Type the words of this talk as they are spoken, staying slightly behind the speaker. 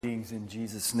Greetings in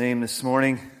Jesus' name this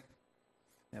morning.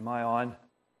 Am I on?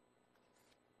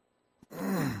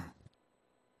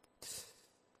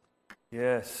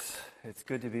 Yes, it's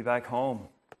good to be back home.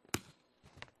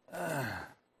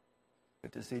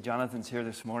 Good to see Jonathan's here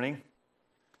this morning.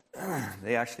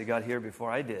 They actually got here before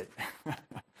I did.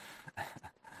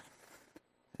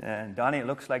 And Donnie, it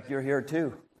looks like you're here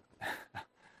too.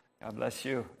 God bless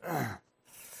you.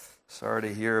 Sorry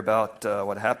to hear about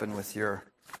what happened with your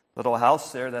little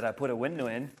house there that I put a window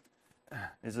in.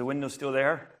 Is the window still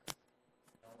there?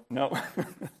 No.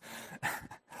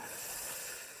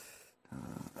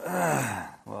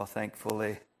 Well,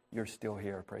 thankfully, you're still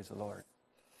here. Praise the Lord.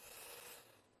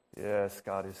 Yes,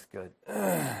 God is good.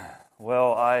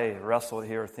 Well, I wrestled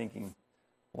here thinking,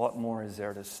 what more is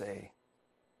there to say?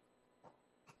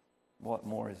 What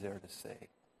more is there to say?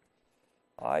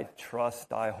 I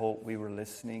hope we were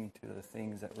listening to the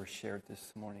things that were shared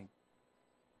this morning.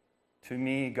 To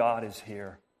me, God is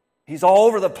here. He's all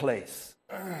over the place.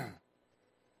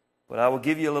 But I will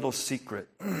give you a little secret.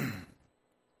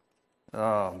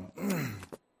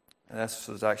 This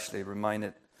was actually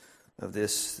reminded of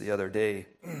this the other day.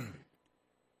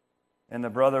 And the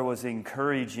brother was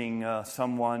encouraging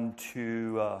someone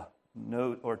to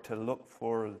note or to look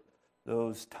for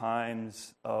those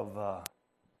times of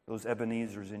those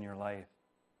Ebenezers in your life.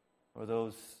 Or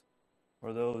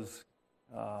those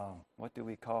what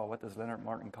does Leonard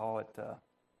Martin call it?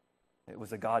 It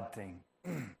was a God thing.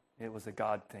 It was a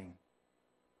God thing.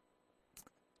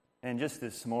 And just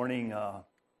this morning,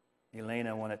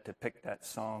 Elena wanted to pick that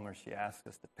song, or she asked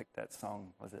us to pick that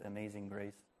song. Was it Amazing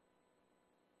Grace?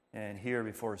 And here,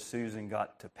 before Susan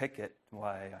got to pick it,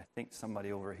 why, I think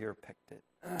somebody over here picked it.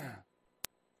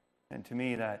 And to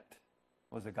me, that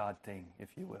was a God thing,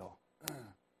 if you will.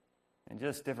 And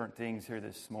just different things here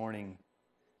this morning.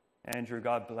 Andrew,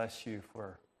 God bless you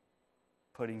for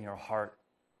putting your heart,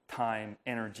 time,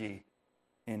 energy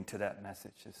into that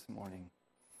message this morning.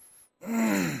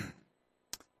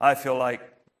 I feel like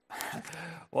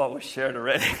what was shared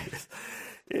already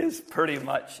is pretty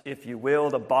much, if you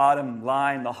will, the bottom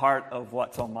line, the heart of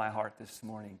what's on my heart this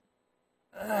morning.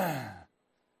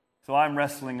 So I'm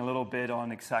wrestling a little bit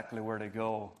on exactly where to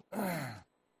go.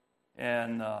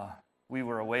 And we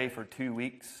were away for 2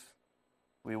 weeks.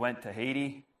 We went to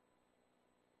Haiti.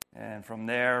 And from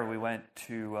there, we went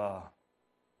to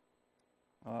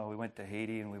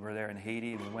Haiti, and we were there in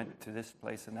Haiti, and we went to this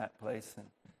place and that place, and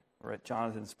we're at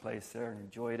Jonathan's place there and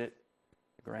enjoyed it,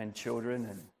 the grandchildren,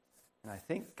 and I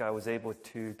think I was able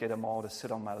to get them all to sit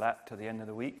on my lap to the end of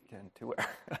the week, and to where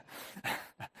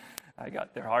I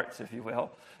got their hearts, if you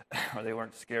will, or they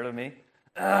weren't scared of me.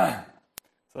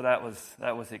 So that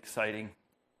was exciting.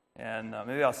 And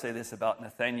maybe I'll say this about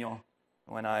Nathaniel.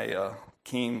 When I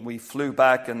we flew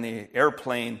back in the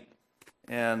airplane,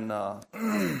 and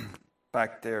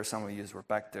back there, some of you were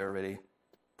back there already,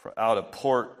 out of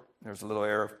port. There's a little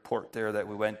airport there that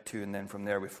we went to, and then from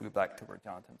there we flew back to where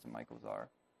Jonathan's and Michael's are.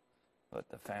 But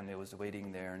the family was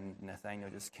waiting there, and Nathaniel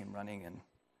just came running, and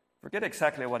forget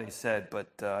exactly what he said,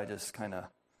 but I just kind of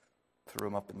threw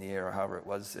him up in the air, or however it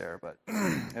was there. But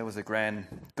it was a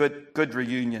good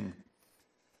reunion.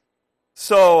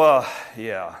 So,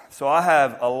 So I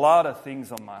have a lot of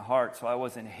things on my heart. So I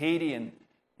was in Haiti, and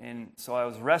so I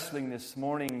was wrestling this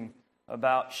morning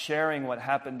about sharing what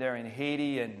happened there in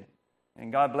Haiti. And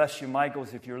God bless you,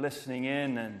 Michaels, if you're listening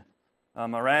in. And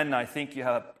Miranda, I think you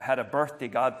have had a birthday.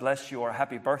 God bless you, or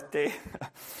happy birthday.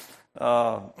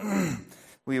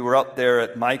 We were up there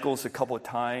at Michael's a couple of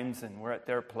times, and we're at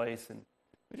their place. And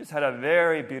we just had a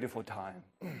very beautiful time.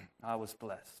 I was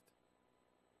blessed.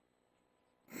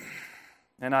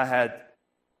 And I had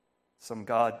some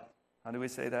God, how do we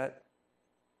say that?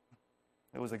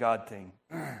 It was a God thing.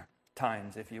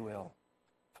 Times, if you will.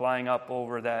 Flying up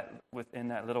over that, within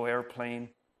that little airplane.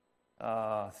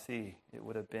 It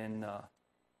would have been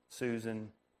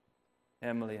Susan,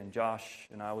 Emily, and Josh,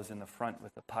 and I was in the front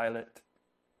with the pilot.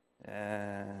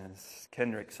 And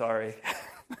Kendrick, sorry.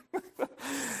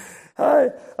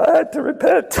 I had to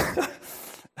repent.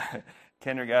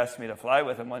 Kendrick asked me to fly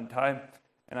with him one time.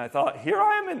 And I thought, here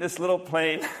I am in this little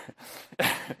plane.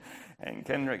 And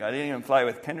Kendrick, I didn't even fly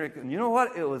with Kendrick. And you know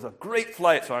what? It was a great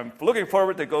flight, so I'm looking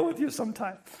forward to go with you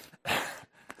sometime.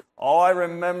 All I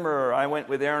remember, I went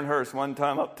with Aaron Hurst one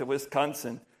time up to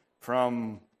Wisconsin.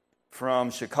 From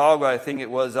Chicago, I think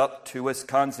it was, up to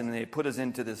Wisconsin. And they put us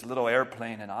into this little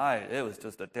airplane. And it was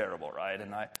just a terrible ride.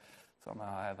 And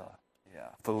somehow I have a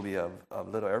phobia of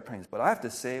little airplanes. But I have to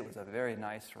say, it was a very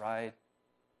nice ride.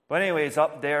 But anyways,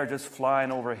 up there, just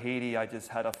flying over Haiti, I just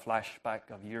had a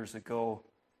flashback of years ago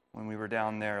when we were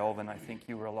down there. Elvin, I think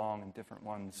you were along in different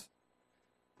ones.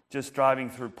 just driving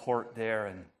through port there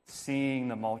and seeing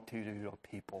the multitude of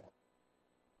people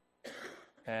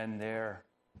and their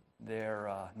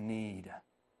need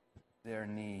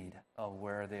of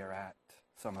where they're at,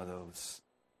 some of those.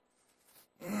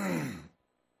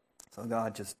 So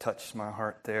God just touched my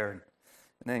heart there. And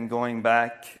then going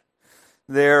back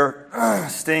there,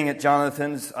 staying at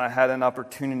Jonathan's, I had an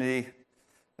opportunity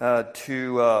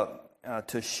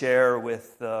to share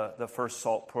with the First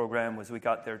Salt program. Was we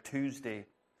got there Tuesday.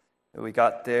 We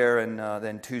got there, and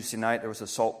then Tuesday night there was a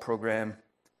salt program,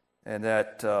 and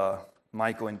that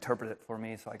Michael interpreted for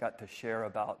me. So I got to share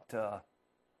about the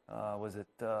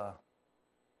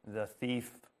thief,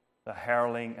 the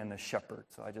hireling, and the shepherd.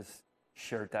 So I just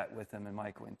shared that with him, and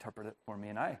Michael interpreted for me,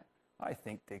 and I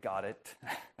think they got it.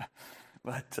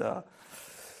 But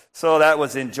so that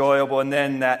was enjoyable. And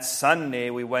then that Sunday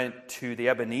we went to the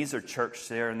Ebenezer Church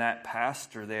there, and that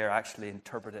pastor there actually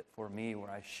interpreted for me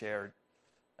where I shared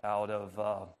out of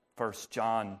 1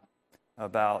 John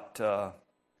about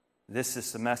this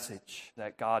is the message,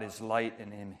 that God is light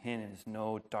and in him is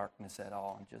no darkness at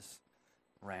all, and just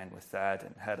ran with that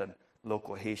and had a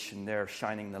local Haitian there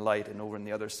shining the light, and over on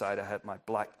the other side I had my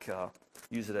black,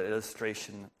 use it as an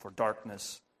illustration for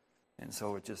darkness, and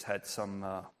so it just had some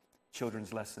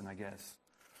children's lesson, I guess.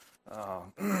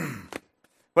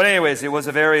 But anyways, it was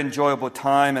a very enjoyable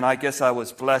time, and I guess I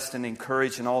was blessed and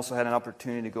encouraged, and also had an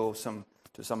opportunity to go to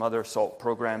some other SALT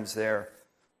programs there.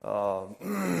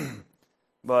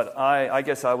 But I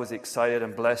guess I was excited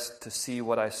and blessed to see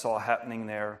what I saw happening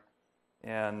there,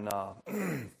 and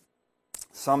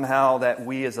somehow that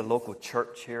we as a local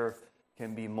church here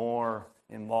can be more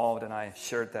involved, and I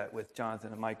shared that with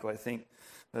Jonathan and Michael. I think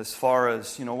as far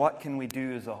as, what can we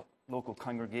do as a local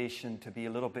congregation to be a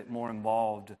little bit more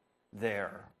involved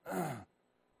there,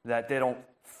 that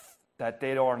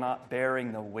they are not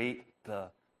bearing the weight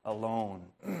alone.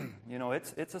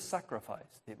 It's a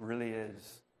sacrifice. It really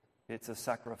is. It's a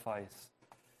sacrifice.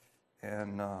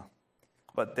 And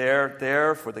but they're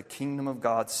there for the kingdom of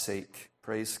God's sake.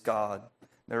 Praise God.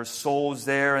 There's souls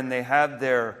there, and they have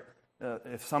their.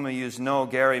 If some of you know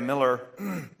Gary Miller,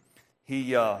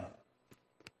 he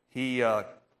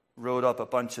wrote up a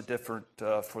bunch of different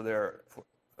for their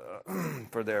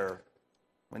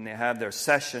when they have their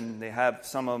session. They have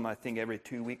some of them, I think, every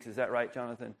 2 weeks. Is that right,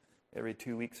 Jonathan? Every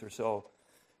 2 weeks or so.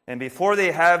 And before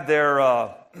they have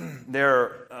their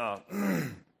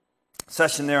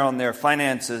session there on their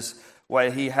finances,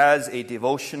 he has a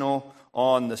devotional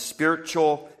on the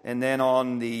spiritual and then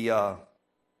on the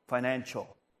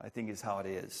financial, I think is how it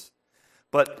is.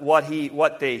 But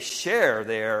what they share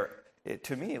there,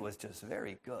 to me, it was just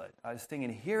very good. I was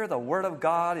thinking, here the Word of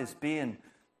God is being,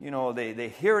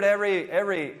 they hear it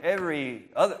every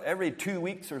 2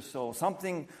 weeks or so,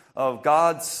 something of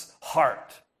God's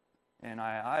heart. And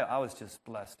I was just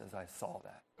blessed as I saw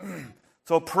that.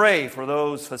 So pray for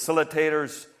those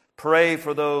facilitators. Pray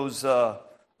for those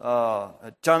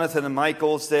Jonathan and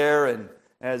Michaels there, and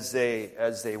as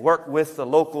they work with the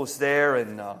locals there.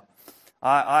 And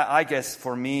I guess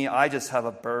for me, I just have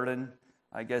a burden.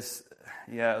 I guess,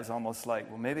 it was almost like,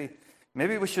 well, maybe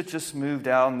we should just move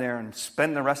down there and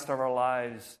spend the rest of our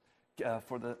lives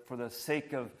for the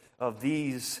sake of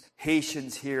these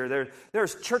Haitians here.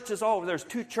 There's churches all over. There's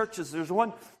 2 churches.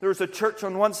 There's a church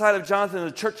on one side of Jonathan and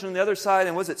a church on the other side.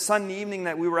 And was it Sunday evening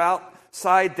that we were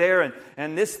outside there,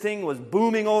 and this thing was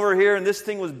booming over here, and this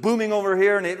thing was booming over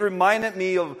here, and it reminded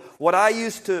me of what I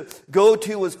used to go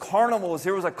to was carnivals.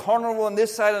 There was a carnival on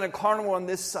this side and a carnival on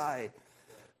this side.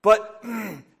 But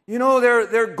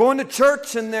they're going to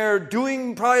church, and they're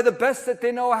doing probably the best that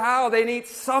they know how. They need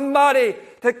somebody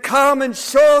to come and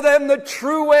show them the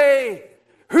true way.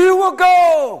 Who will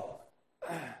go?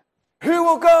 Who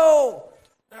will go?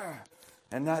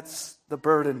 And that's the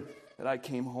burden that I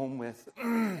came home with.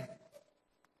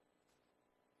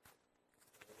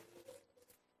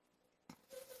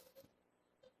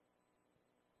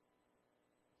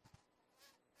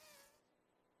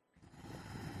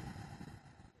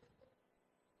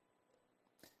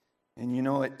 And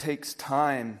it takes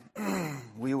time.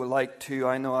 We would like to,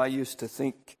 I know I used to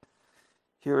think,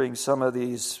 hearing some of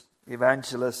these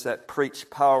evangelists that preach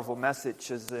powerful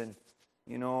messages, and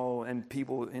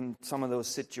people in some of those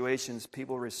situations,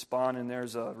 people respond and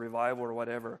there's a revival or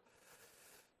whatever.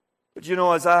 But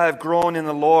as I have grown in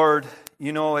the Lord,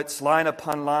 it's line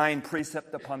upon line,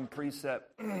 precept upon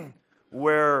precept,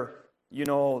 where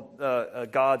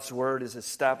God's word is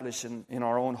established in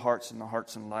our own hearts and the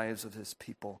hearts and lives of His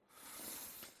people.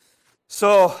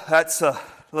 So that's a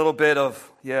little bit of,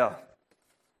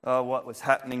 what was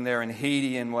happening there in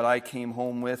Haiti and what I came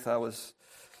home with. I was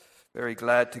very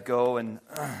glad to go. And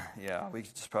we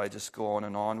could probably just go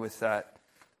on with that.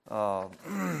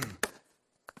 And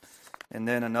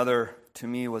then another, to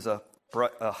me, was a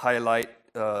highlight.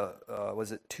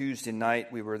 Was it Tuesday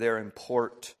night? We were there in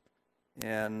Port,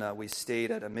 and we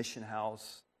stayed at a mission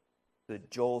house. The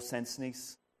Joel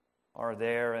Sensneys are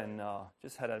there, and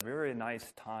just had a very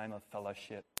nice time of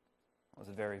fellowship. I was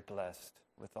very blessed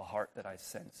with the heart that I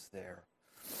sensed there.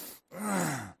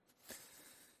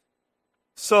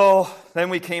 So then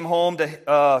we came home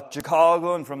to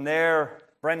Chicago, and from there,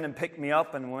 Brendan picked me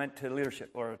up and went to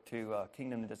leadership, or to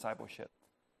Kingdom Discipleship.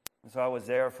 And so I was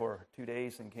there for 2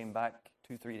 days and came back,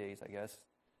 3 days, I guess.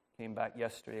 Came back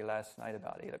last night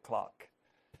about 8 o'clock.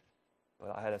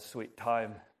 But I had a sweet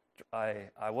time.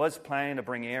 I was planning to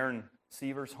bring Aaron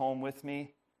Sievers home with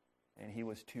me, and he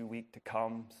was too weak to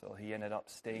come, so he ended up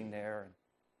staying there. And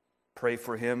pray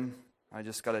for him. I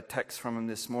just got a text from him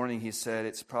this morning. He said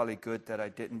it's probably good that I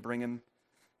didn't bring him,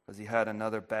 because he had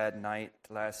another bad night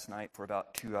last night for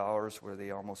about 2 hours where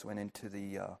they almost went into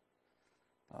the,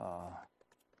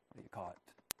 what do you call it?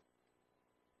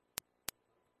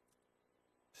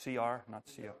 CR? Not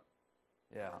CR.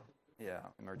 Yeah,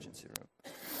 emergency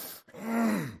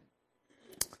room.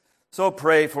 So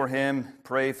pray for him.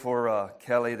 Pray for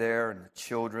Kelly there and the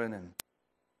children. And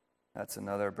that's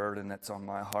another burden that's on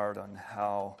my heart on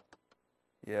how,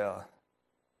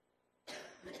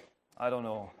 I don't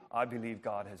know. I believe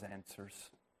God has answers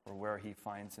for where he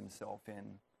finds himself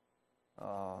in.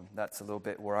 That's a little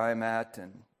bit where I'm at,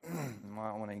 and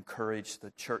I want to encourage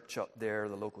the church up there,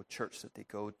 the local church that they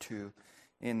go to,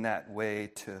 in that way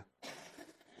to,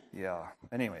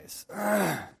 Anyways,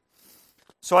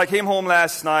 so I came home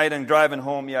last night, and driving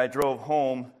home, I drove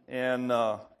home, and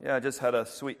I just had a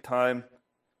sweet time,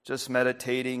 just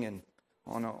meditating and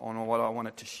on what I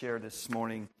wanted to share this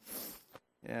morning,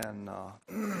 and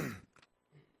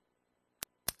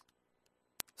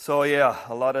so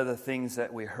a lot of the things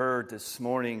that we heard this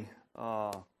morning.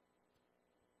 How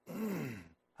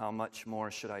much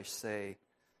more should I say?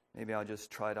 Maybe I'll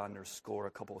just try to underscore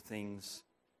a couple of things.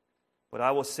 But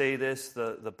I will say this,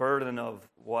 the burden of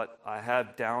what I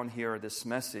have down here, this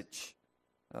message,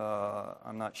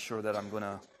 I'm not sure that I'm going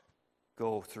to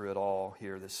go through it all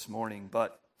here this morning.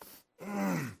 But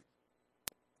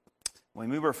when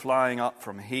we were flying up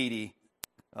from Haiti,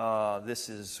 this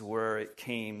is where it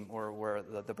came, or where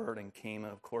the burden came.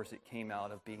 And of course, it came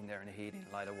out of being there in Haiti in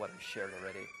light of what I shared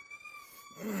already.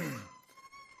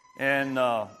 And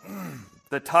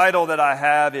the title that I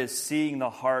have is Seeing the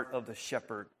Heart of the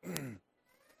Shepherd.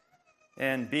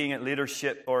 And being at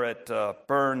leadership, or at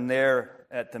Burn there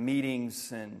at the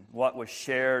meetings, and what was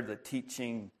shared, the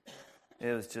teaching,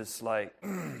 it was just like,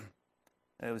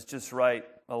 it was just right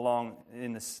along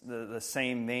in the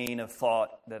same vein of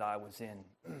thought that I was in.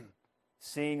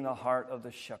 Seeing the heart of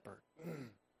the shepherd.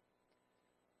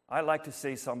 I'd like to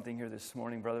say something here this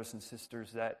morning, brothers and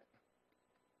sisters, that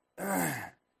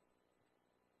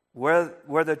where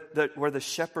the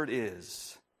shepherd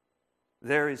is,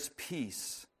 there is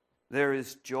peace, there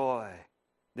is joy,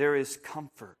 there is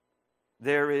comfort,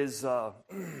 there is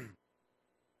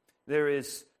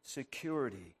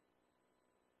security,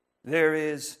 there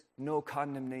is no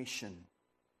condemnation,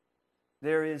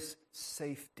 there is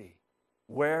safety.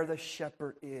 Where the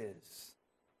shepherd is,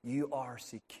 you are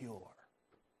secure.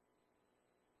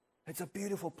 It's a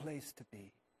beautiful place to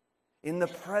be, in the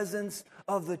presence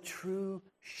of the true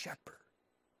shepherd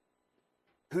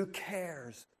who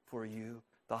cares for you.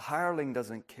 The hireling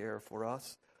doesn't care for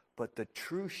us, but the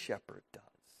true shepherd does.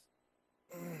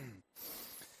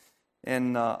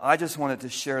 And I just wanted to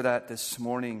share that this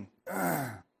morning.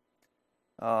 In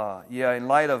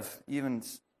light of even,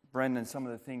 Brendan, some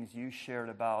of the things you shared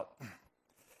about,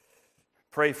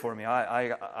 pray for me.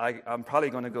 I'm probably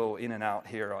going to go in and out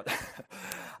here.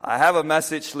 I have a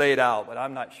message laid out, but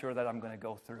I'm not sure that I'm going to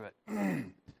go through it.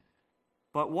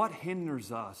 But what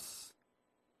hinders us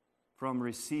from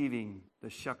receiving the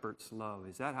shepherd's love?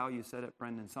 Is that how you said it,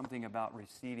 Brendan? Something about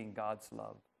receiving God's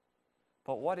love.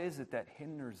 But what is it that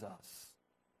hinders us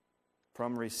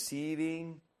from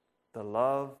receiving the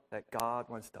love that God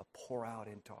wants to pour out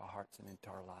into our hearts and into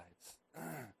our lives?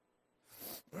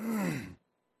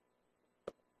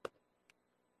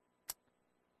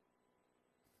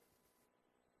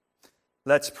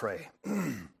 Let's pray.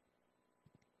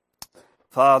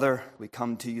 Father, we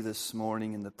come to you this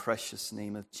morning in the precious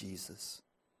name of Jesus.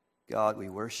 God, we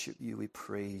worship you, we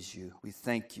praise you. We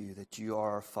thank you that you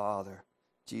are our Father.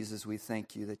 Jesus, we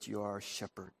thank you that you are our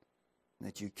shepherd, and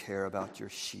that you care about your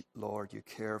sheep, Lord. You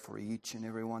care for each and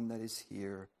every one that is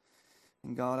here.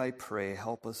 And God, I pray,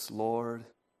 help us, Lord,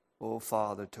 oh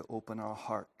Father, to open our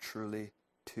heart truly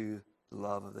to the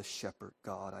love of the shepherd,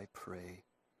 God, I pray.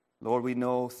 Lord, we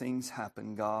know things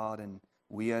happen, God, and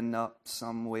we end up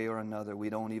some way or another. We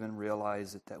don't even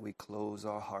realize it, that we close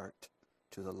our heart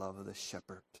to the love of the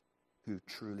shepherd who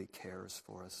truly cares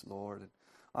for us, Lord. And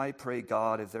I pray,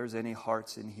 God, if there's any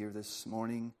hearts in here this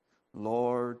morning,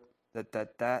 Lord,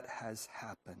 that has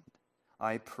happened.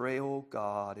 I pray, oh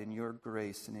God, in your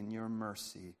grace and in your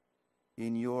mercy,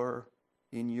 in your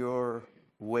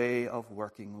way of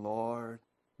working, Lord,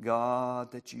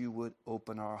 God, that you would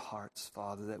open our hearts,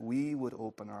 Father, that we would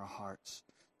open our hearts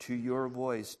to your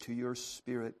voice, to your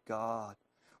Spirit, God,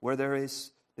 where there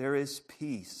is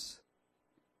peace,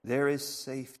 there is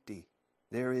safety,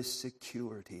 there is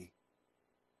security,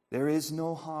 there is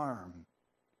no harm.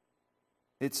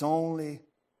 It's only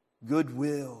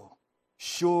goodwill.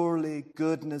 Surely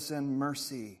goodness and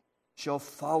mercy shall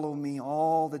follow me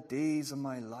all the days of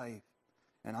my life,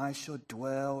 and I shall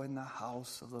dwell in the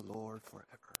house of the Lord forever.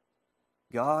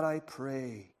 God, I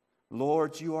pray,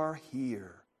 Lord, you are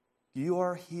here. You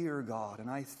are here, God, and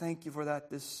I thank you for that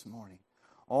this morning.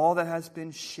 All that has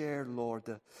been shared, Lord,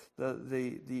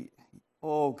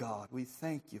 oh God, we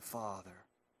thank you, Father,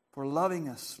 for loving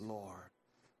us, Lord.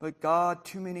 But God,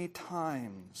 too many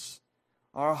times,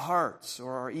 our hearts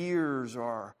or our ears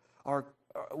or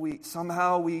we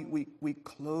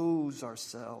close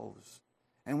ourselves,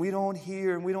 and we don't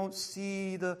hear and we don't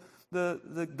see the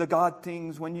God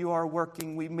things when you are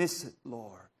working. We miss it,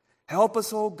 Lord. Help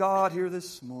us, oh God, here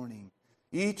this morning,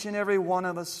 each and every one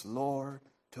of us, Lord,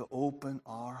 to open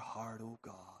our heart, oh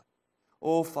God.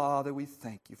 Oh Father, we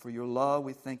thank you for your love.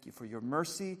 We thank you for your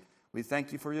mercy. We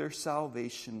thank you for your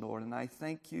salvation, Lord. And I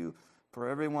thank you for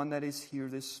everyone that is here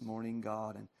this morning,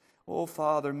 God. And oh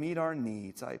Father, meet our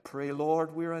needs. I pray,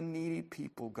 Lord, we're a needy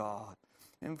people, God.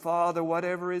 And Father,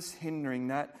 whatever is hindering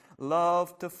that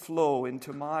love to flow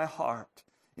into my heart,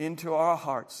 into our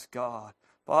hearts, God.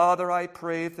 Father, I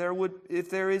pray if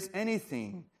there is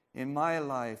anything in my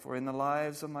life or in the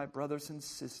lives of my brothers and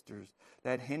sisters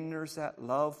that hinders that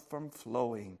love from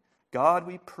flowing, God,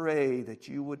 we pray that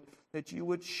you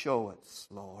would show us,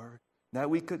 Lord, that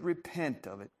we could repent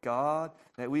of it, God,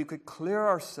 that we could clear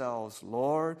ourselves,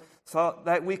 Lord, so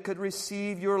that we could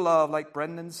receive your love, like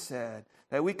Brendan said,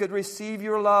 that we could receive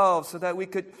your love so that we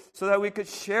could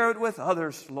share it with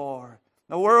others, Lord.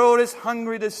 The world is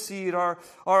hungry to see it. Our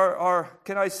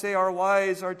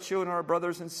wives, our children, our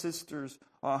brothers and sisters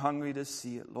are hungry to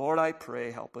see it. Lord, I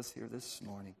pray, help us here this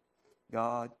morning.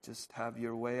 God, just have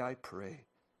your way, I pray.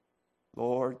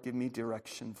 Lord, give me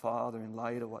direction, Father, in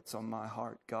light of what's on my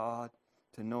heart, God,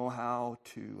 to know how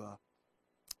to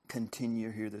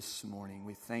continue here this morning.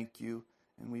 We thank you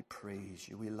and we praise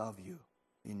you. We love you.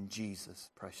 In Jesus'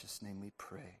 precious name we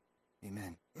pray.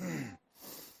 Amen.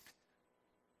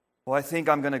 Well, I think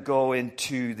I'm going to go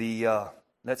into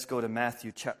let's go to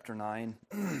Matthew chapter 9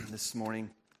 this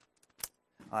morning.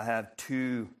 I have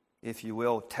two, if you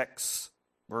will, text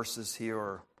verses here,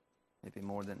 or maybe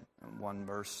more than one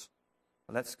verse.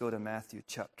 But let's go to Matthew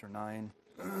chapter 9.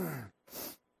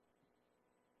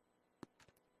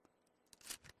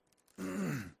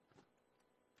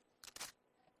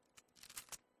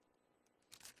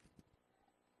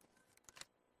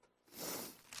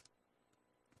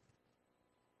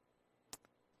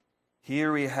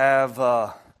 Here we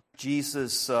have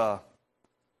Jesus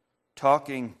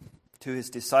talking to his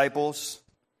disciples.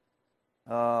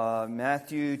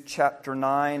 Matthew chapter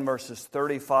 9, verses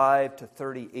 35 to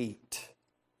 38.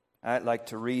 I'd like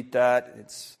to read that.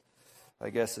 It's, I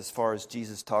guess, as far as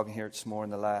Jesus talking here, it's more in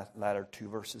the latter two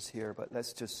verses here. But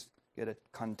let's just get a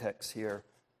context here.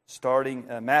 Starting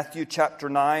Matthew chapter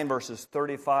 9, verses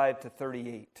 35 to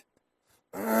 38.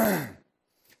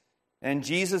 And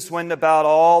Jesus went about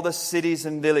all the cities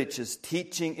and villages,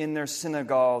 teaching in their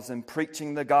synagogues and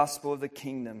preaching the gospel of the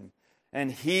kingdom,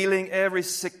 and healing every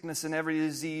sickness and every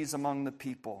disease among the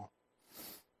people.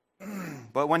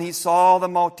 But when he saw the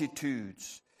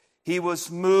multitudes, he was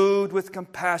moved with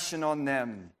compassion on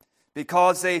them,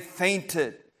 because they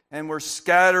fainted and were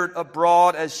scattered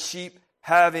abroad as sheep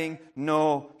having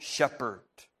no shepherd.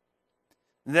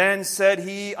 Then said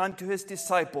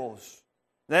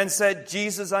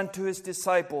Jesus unto his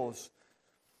disciples,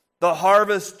 the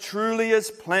harvest truly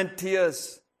is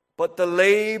plenteous, but the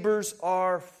labors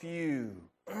are few.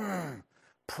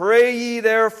 Pray ye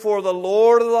therefore the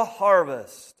Lord of the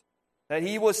harvest, that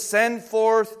he will send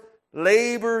forth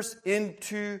labors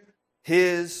into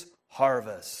his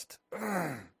harvest.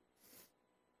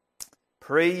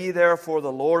 Pray ye therefore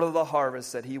the Lord of the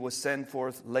harvest, that he will send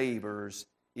forth labors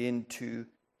into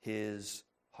his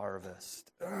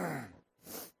harvest.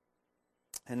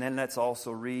 And then let's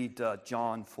also read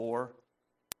John 4.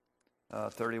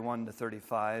 31 to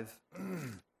 35.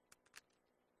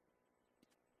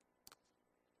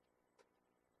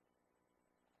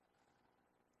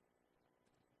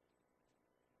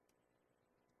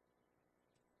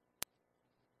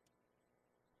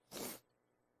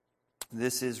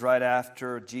 This is right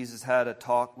after Jesus had a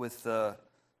talk with the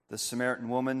Samaritan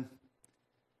woman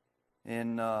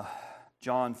in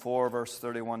John 4, verse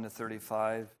 31 to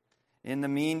 35. In the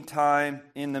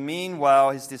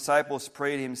meanwhile, his disciples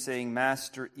prayed him, saying,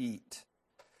 Master, eat.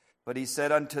 But he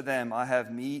said unto them, I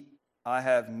have meat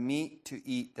to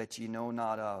eat that ye know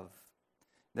not of.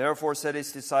 Therefore said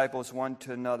his disciples one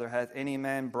to another, Hath any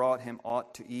man brought him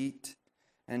aught to eat?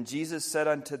 And Jesus said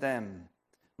unto them,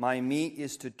 My meat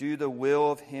is to do the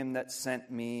will of him that sent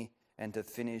me, and to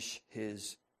finish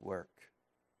his work.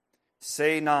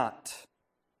 Say not,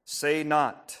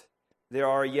 there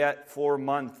are yet 4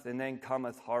 months, and then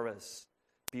cometh harvest.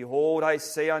 Behold, I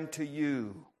say unto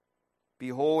you,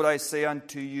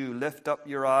 lift up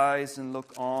your eyes and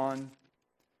look on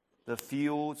the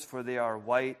fields, for they are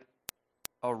white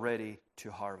already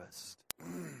to harvest.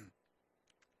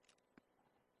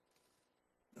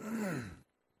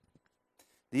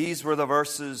 These were the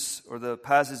verses or the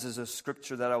passages of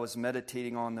Scripture that I was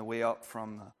meditating on the way up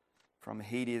from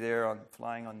Haiti there,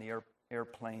 flying on the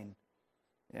airplane.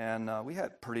 And we had a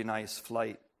pretty nice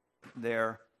flight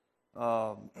there.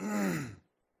 But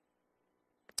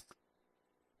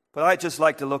I'd just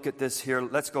like to look at this here.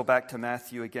 Let's go back to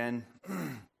Matthew again.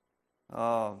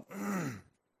 I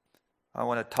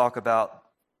want to talk about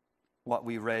what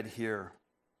we read here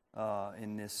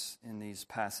in these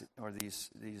passage or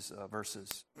these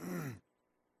verses.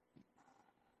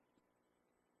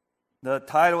 The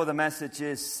title of the message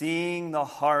is "Seeing the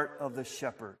Heart of the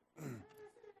Shepherd."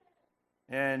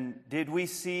 And did we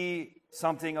see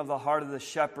something of the heart of the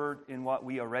shepherd in what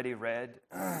we already read?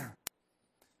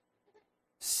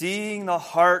 Seeing the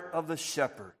heart of the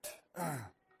shepherd.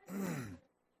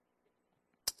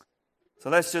 So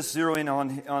let's just zero in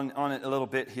on it a little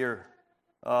bit here.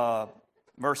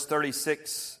 Verse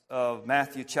 36 of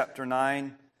Matthew chapter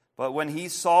 9. But when he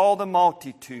saw the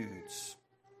multitudes,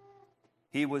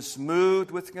 he was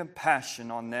moved with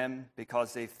compassion on them,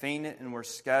 because they fainted and were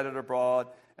scattered abroad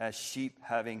as sheep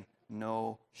having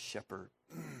no shepherd.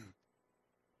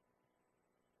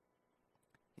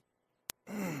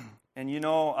 And you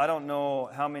know, I don't know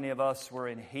how many of us were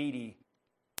in Haiti,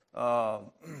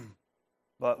 but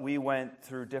we went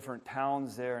through different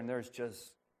towns there, and there's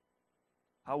just,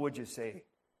 how would you say,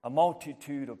 a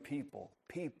multitude of people,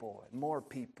 and more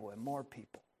people, and more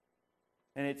people.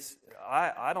 And it's,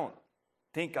 I don't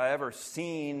think I ever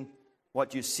seen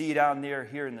what you see down there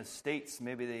here in the States,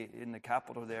 maybe in the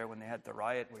capital there when they had the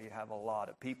riot where you have a lot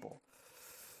of people.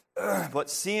 But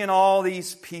seeing all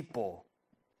these people,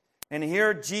 and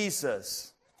here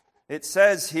Jesus, it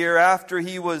says here after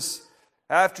he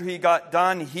got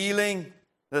done healing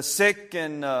the sick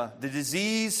and the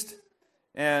diseased,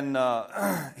 and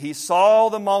he saw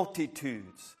the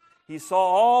multitudes. He saw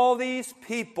all these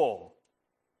people,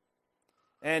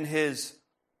 and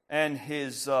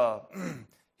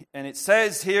it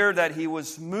says here that he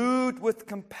was moved with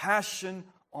compassion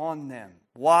on them.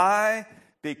 Why?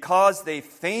 Because they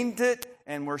fainted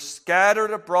and were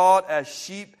scattered abroad as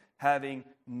sheep having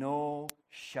no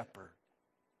shepherd.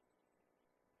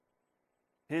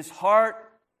 His heart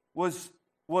was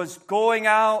going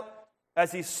out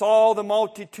as he saw the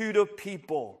multitude of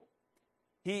people.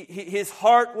 His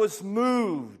heart was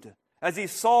moved as he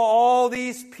saw all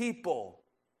these people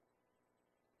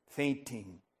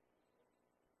fainting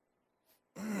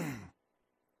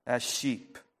as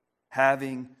sheep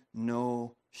having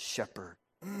no shepherd.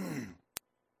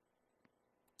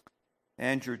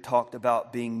 Andrew talked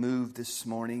about being moved this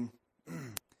morning.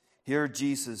 Here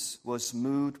Jesus was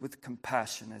moved with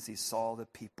compassion as he saw the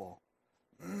people.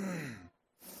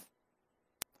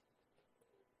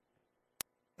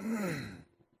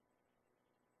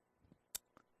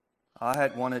 I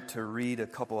had wanted to read a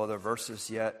couple other verses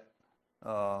yet,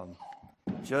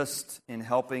 just in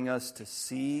helping us to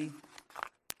see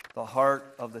the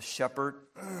heart of the shepherd,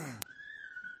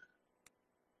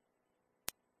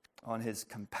 on his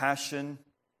compassion,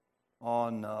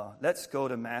 on let's go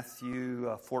to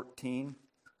Matthew 14.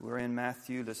 We're in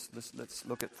Matthew. Let's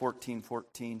look at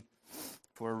 14:14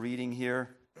 for a reading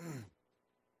here.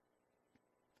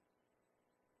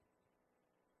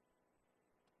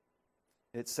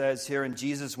 It says here, and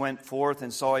Jesus went forth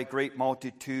and saw a great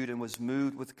multitude and was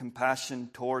moved with compassion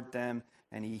toward them,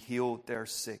 and he healed their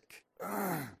sick.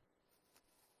 And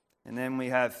then we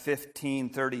have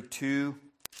 15:32.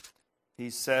 He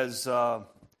says,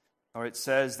 it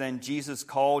says, then Jesus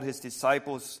called his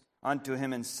disciples unto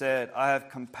him and said, I have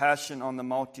compassion on the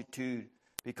multitude,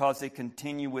 because they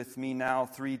continue with me now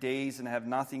 3 days and have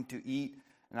nothing to eat,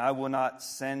 and I will not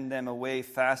send them away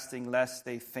fasting, lest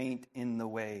they faint in the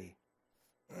way.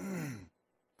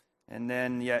 And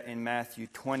then yet in Matthew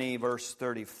 20, verse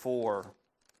 34.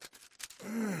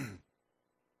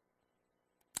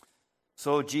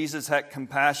 So Jesus had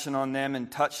compassion on them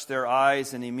and touched their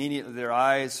eyes, and immediately their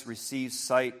eyes received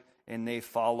sight, and they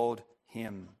followed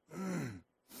him.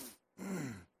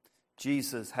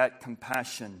 Jesus had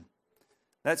compassion.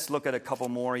 Let's look at a couple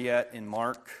more yet in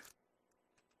Mark.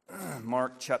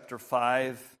 Mark chapter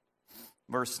 5,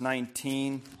 verse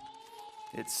 19.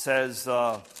 It says,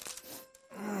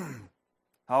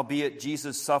 Howbeit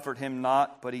Jesus suffered him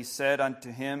not, but he said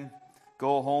unto him,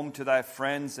 Go home to thy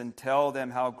friends and tell them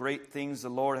how great things the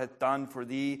Lord hath done for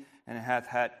thee, and hath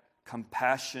had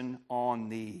compassion on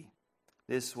thee.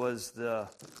 This was the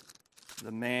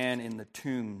man in the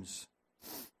tombs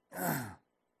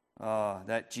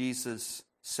that Jesus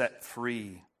set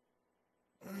free.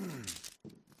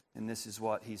 And this is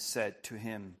what he said to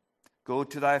him. Go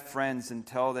to thy friends and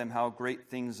tell them how great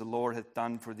things the Lord hath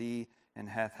done for thee, and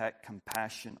hath had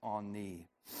compassion on thee.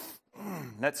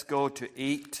 Let's go to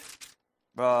 8,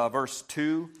 verse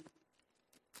 2.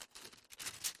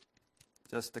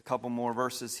 Just a couple more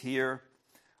verses here.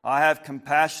 I have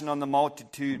compassion on the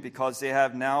multitude, because they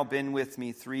have now been with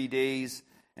me 3 days,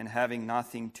 and having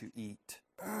nothing to eat.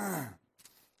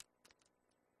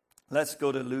 Let's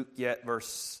go to Luke yet,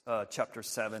 chapter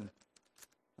 7,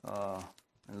 and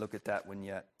look at that one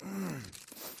yet.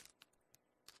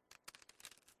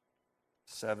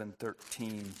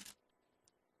 7:13.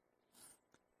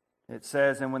 It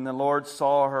says, And when the Lord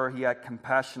saw her, he had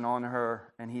compassion on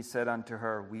her, and he said unto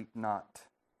her, Weep not.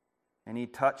 And he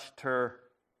touched her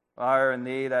fire, and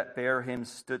they that bare him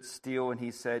stood still, and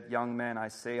he said, Young man, I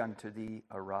say unto thee,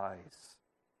 arise.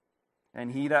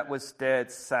 And he that was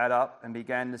dead sat up and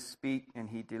began to speak, and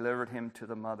he delivered him to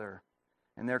the mother.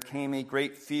 And there came a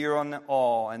great fear on them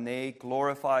all, and they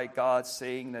glorified God,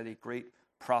 saying that a great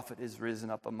prophet is risen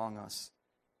up among us,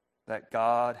 that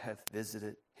God hath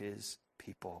visited his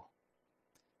people.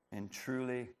 And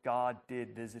truly, God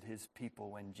did visit his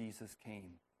people when Jesus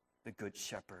came, the good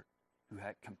shepherd, who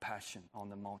had compassion on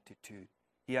the multitude.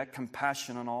 He had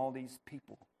compassion on all these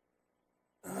people.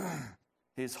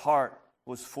 His heart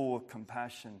was full of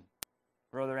compassion.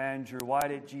 Brother Andrew, why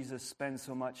did Jesus spend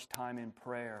so much time in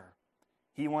prayer?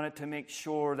 He wanted to make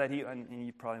sure that and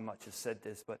you probably much have said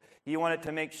this, but he wanted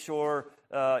to make sure,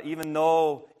 even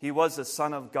though he was the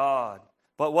Son of God,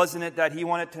 but wasn't it that he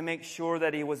wanted to make sure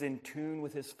that he was in tune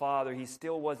with his Father? He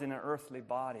still was in an earthly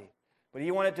body. But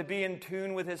he wanted to be in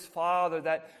tune with his Father,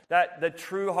 that the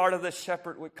true heart of the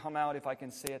shepherd would come out, if I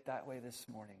can say it that way this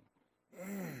morning.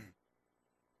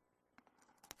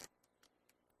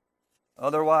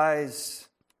 Otherwise,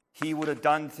 he would have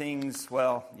done things,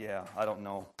 I don't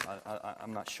know.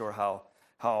 I'm not sure how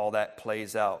all that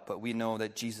plays out. But we know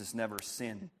that Jesus never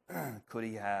sinned. Could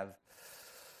he have?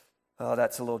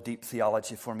 That's a little deep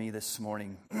theology for me this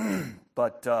morning.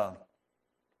 But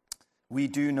we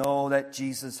do know that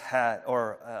Jesus had,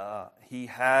 he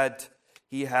had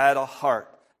a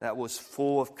heart that was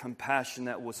full of compassion,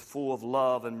 that was full of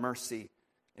love and mercy,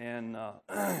 and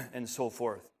so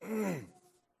forth.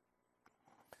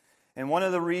 And one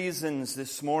of the reasons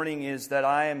this morning is that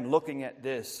I am looking at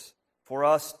this, for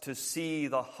us to see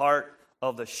the heart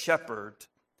of the shepherd,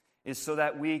 is so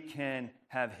that we can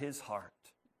have his heart.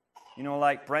 You know,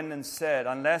 like Brendan said,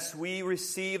 unless we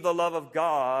receive the love of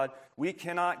God, we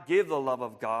cannot give the love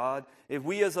of God. If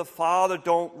we as a father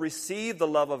don't receive the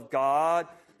love of God,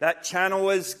 that channel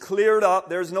is cleared up.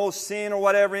 There's no sin or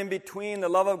whatever in between. The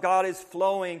love of God is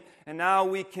flowing, and now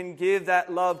we can give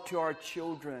that love to our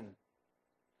children.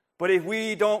 But if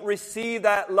we don't receive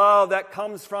that love that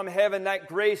comes from heaven, that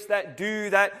grace, that dew,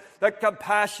 that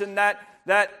compassion,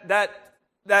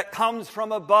 that comes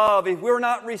from above, if we're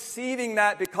not receiving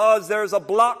that because there's a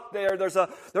block there, there's a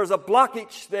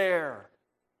blockage there,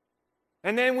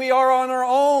 and then we are on our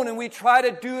own and we try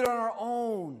to do it on our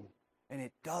own, and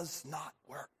it does not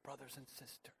work, brothers and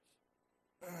sisters.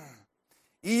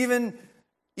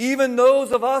 Even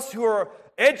those of us who are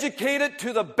educated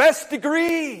to the best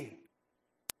degree.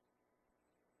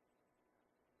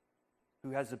 Who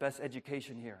has the best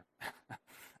education here?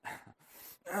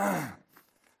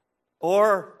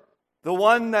 Or the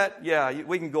one that,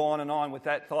 we can go on and on with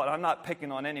that thought. I'm not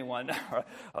picking on anyone.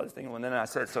 I was thinking, then I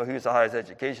said, so who's the highest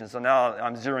education? So now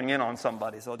I'm zeroing in on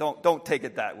somebody. So don't take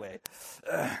it that way.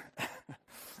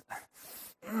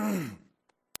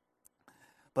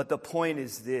 But the point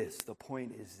is this.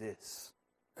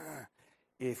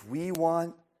 If we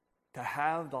want to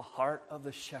have the heart of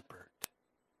the shepherd,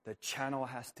 the channel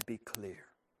has to be clear.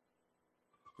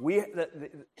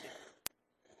 It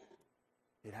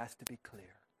has to be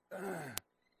clear.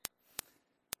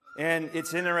 And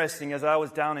it's interesting, as I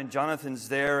was down in Jonathan's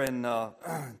there and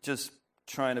just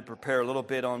trying to prepare a little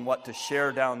bit on what to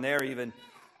share down there even,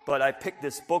 but I picked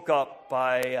this book up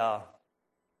by,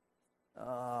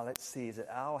 let's see, is it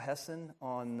Al Hessen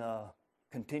on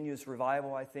Continuous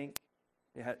Revival, I think?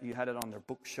 You had it on their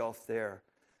bookshelf there.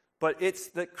 But it's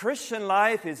the Christian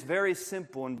life is very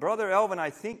simple. And Brother Elvin,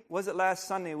 I think, was it last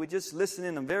Sunday? We just listened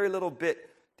in a very little bit.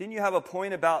 Didn't you have a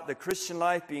point about the Christian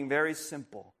life being very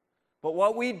simple? But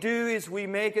what we do is we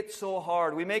make it so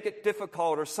hard. We make it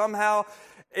difficult. Or somehow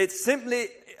it's simply,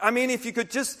 I mean, if you could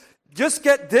just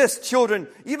get this, children.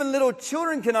 Even little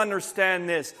children can understand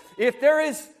this.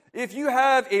 If you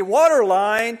have a water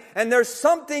line and there's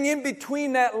something in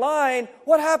between that line,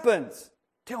 what happens?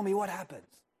 Tell me what happens.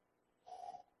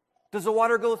 Does the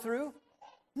water go through?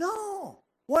 No.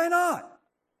 Why not?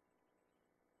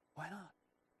 Why not?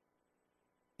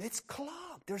 It's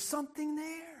clogged. There's something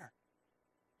there.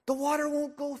 The water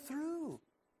won't go through.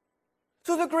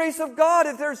 So the grace of God,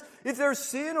 if there's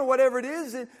sin or whatever it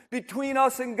is between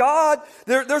us and God,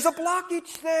 there's a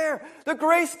blockage there. The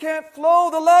grace can't flow,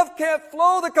 the love can't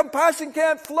flow, the compassion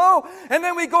can't flow. And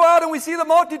then we go out and we see the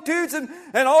multitudes and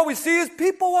all we see is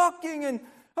people walking and,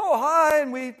 oh, hi,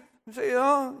 and we say,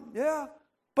 oh, yeah.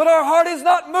 But our heart is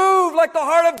not moved like the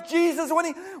heart of Jesus.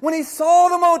 When he saw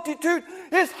the multitude,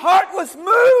 his heart was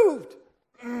moved.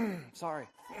 Sorry.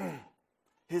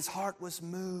 His heart was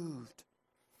moved.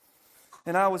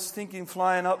 And I was thinking,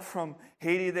 flying up from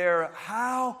Haiti there,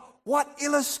 what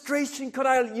illustration could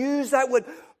I use that would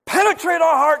penetrate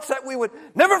our hearts that we would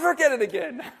never forget it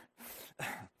again?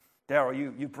 Darryl,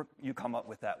 you come up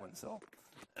with that one, so.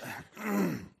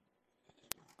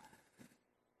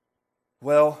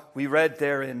 Well, we read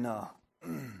there in,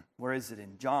 where is it?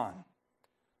 In John,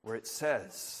 where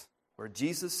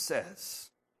Jesus says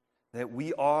that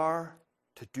we are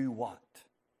to do what?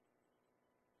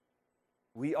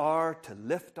 We are to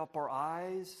lift up our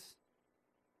eyes.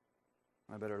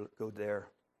 I better go there.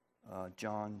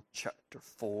 John chapter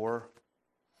 4.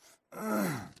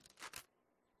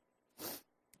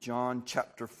 John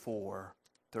chapter 4,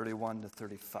 31 to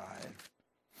 35.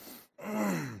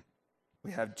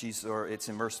 We have Jesus, or it's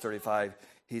in verse 35.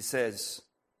 He says,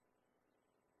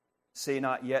 say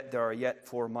not yet, there are yet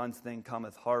 4 months, then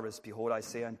cometh harvest. Behold, I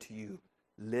say unto you,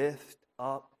 lift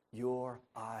up your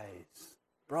eyes.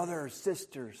 Brothers,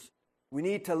 sisters, we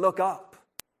need to look up.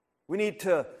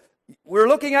 We're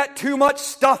looking at too much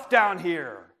stuff down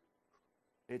here.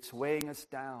 It's weighing us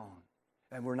down.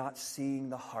 And we're not seeing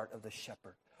the heart of the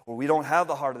shepherd. Or we don't have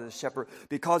the heart of the shepherd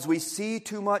because we see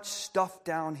too much stuff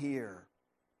down here.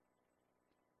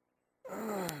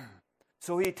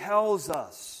 So he tells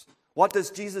us, what does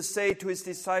Jesus say to his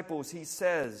disciples? He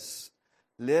says,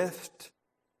 lift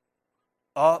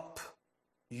up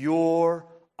your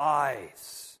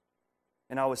eyes.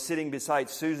 And I was sitting beside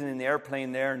Susan in the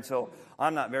airplane there, and so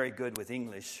I'm not very good with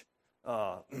English.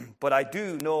 But I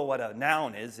do know what a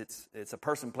noun is. It's a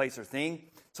person, place, or thing.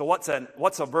 So what's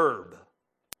a verb?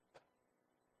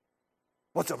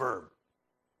 What's a verb?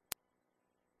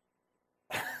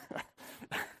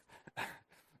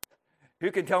 Who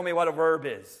can tell me what a verb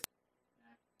is?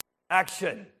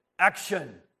 Action.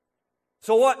 Action.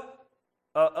 So what?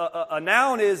 A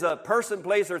noun is a person,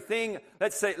 place, or thing.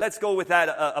 Let's go with that,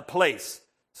 a place.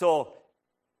 So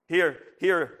here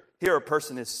a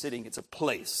person is sitting. It's a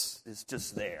place. It's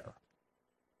just there.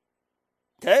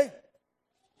 Okay?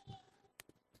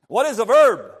 What is a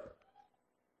verb?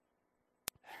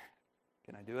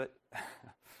 Can I do it?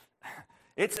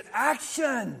 It's an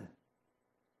action.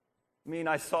 I mean,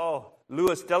 I saw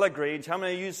Louis Delagrange. How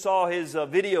many of you saw his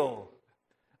video?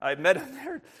 I met him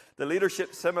there, the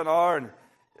leadership seminar, and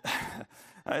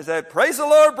I said, praise the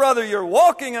Lord, brother, you're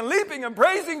walking and leaping and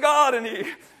praising God. And he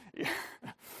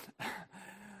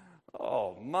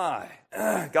oh my,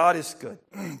 God is good.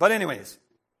 But anyways,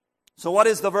 so what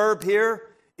is the verb here?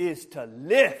 Is to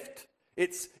lift.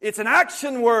 It's an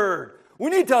action word. We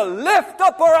need to lift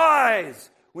up our eyes.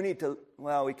 We need to,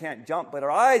 well, we can't jump, but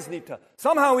our eyes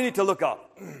somehow we need to look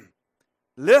up.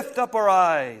 Lift up our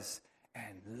eyes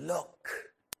and look.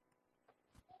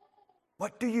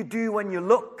 What do you do when you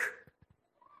look?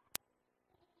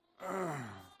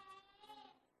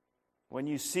 When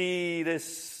you see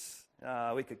this,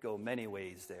 we could go many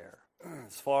ways there.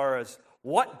 As far as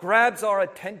what grabs our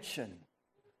attention.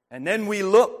 And then we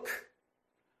look.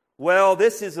 Well,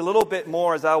 this is a little bit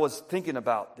more as I was thinking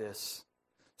about this.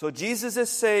 So Jesus is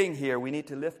saying here, we need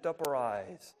to lift up our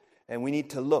eyes and we need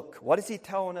to look. What is he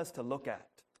telling us to look at?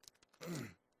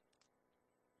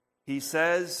 He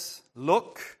says,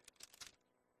 look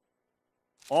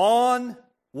on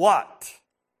what?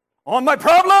 On my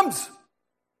problems.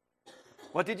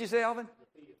 What did you say, Alvin?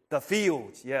 The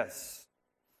fields, yes.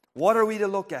 What are we to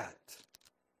look at?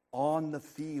 On the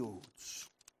fields.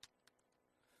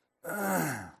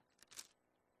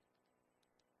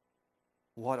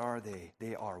 What are they?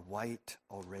 They are white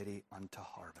already unto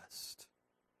harvest.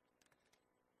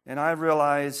 And I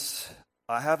realize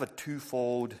I have a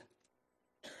twofold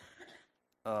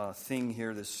thing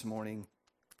here this morning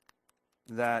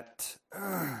that,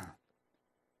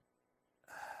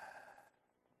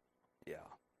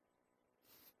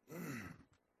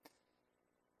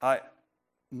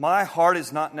 my heart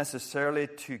is not necessarily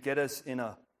to get us in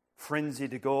a frenzy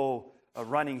to go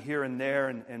running here and there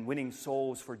and winning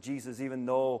souls for Jesus, even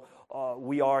though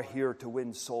we are here to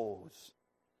win souls.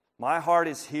 My heart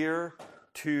is here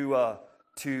to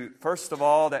first of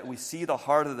all, that we see the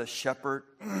heart of the shepherd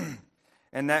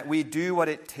and that we do what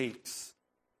it takes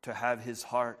to have his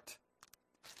heart.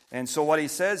 And so what he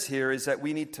says here is that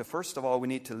we need to, first of all, we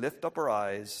need to lift up our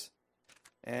eyes,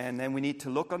 and then we need to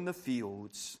look on the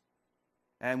fields,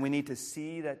 and we need to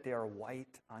see that they are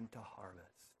white unto harvest.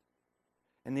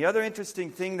 And the other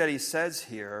interesting thing that he says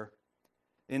here,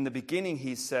 in the beginning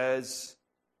he says,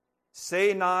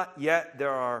 say not yet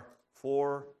there are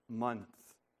 4 months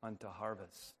unto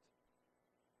harvest.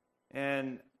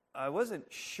 And I wasn't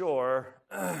sure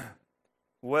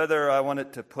whether I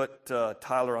wanted to put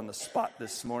Tyler on the spot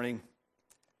this morning.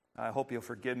 I hope you'll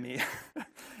forgive me.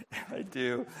 I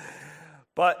do.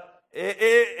 But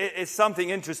it's something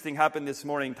interesting happened this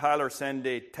morning. Tyler sent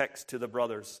a text to the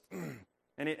brothers.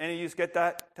 Any of you get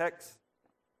that text?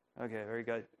 Okay, very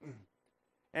good.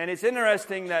 And it's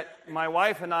interesting that my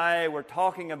wife and I were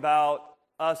talking about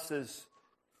us as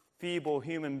feeble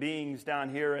human beings down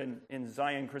here in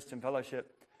Zion Christian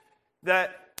Fellowship.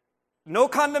 That no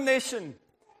condemnation,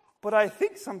 but I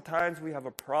think sometimes we have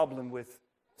a problem with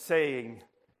saying,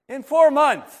 in 4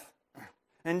 months.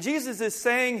 And Jesus is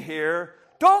saying here,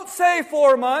 don't say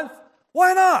 4 months.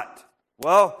 Why not?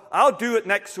 Well, I'll do it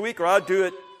next week, or I'll do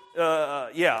it,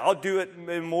 I'll do it in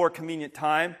a more convenient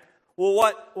time.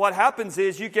 Well, what happens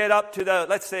is you get up to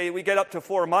let's say we get up to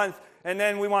 4 months, and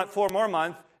then we want 4 more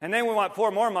months, and then we want 4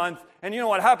 more months, and you know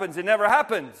what happens? It never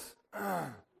happens.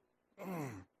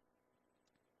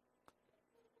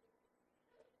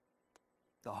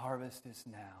 The harvest is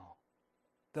now.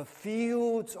 The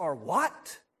fields are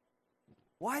what?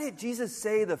 Why did Jesus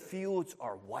say the fields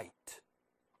are white?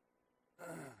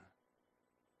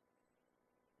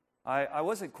 I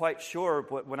wasn't quite sure,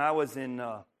 but when I was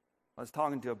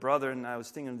talking to a brother, and I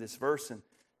was thinking of this verse,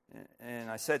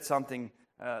 and I said something,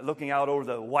 looking out over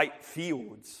the white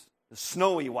fields, the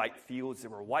snowy white fields that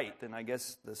were white, and I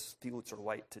guess the fields are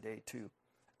white today too,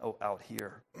 out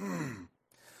here.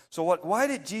 So why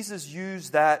did Jesus use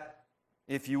that,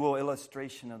 if you will,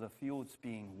 illustration of the fields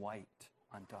being white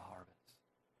unto harvest?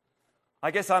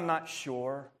 I guess I'm not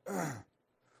sure.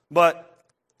 But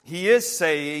he is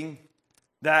saying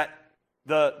that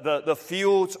the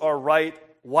fields are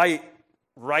ripe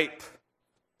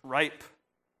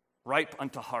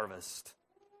unto harvest.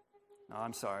 No,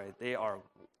 I'm sorry. They are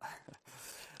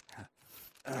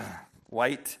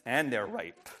white and they're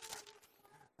ripe.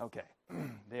 Okay.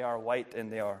 They are white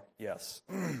and they are, yes.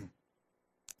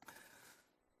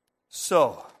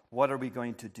 So, what are we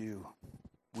going to do?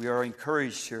 We are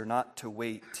encouraged here not to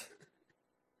wait.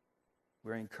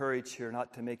 We're encouraged here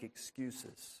not to make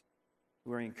excuses.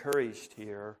 We're encouraged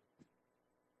here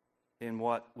in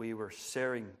what we were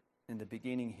sharing in the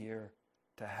beginning here,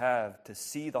 to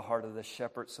see the heart of the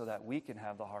shepherd so that we can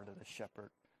have the heart of the shepherd.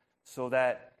 So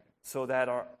that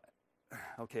our...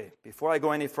 Okay, before I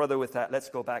go any further with that, let's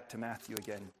go back to Matthew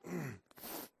again.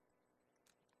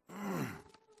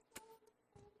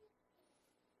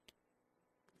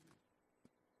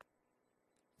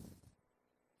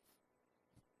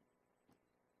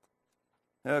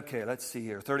 Okay, let's see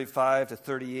here. 35 to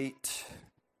 38.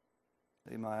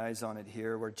 Lay my eyes on it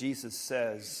here, where Jesus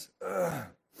says, the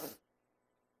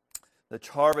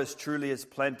harvest truly is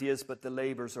plenteous, but the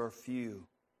labors are few.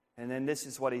 And then this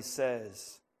is what he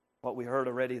says, what we heard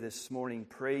already this morning.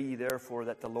 Pray ye therefore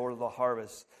that the Lord of the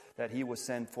harvest, that he will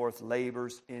send forth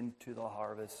laborers into the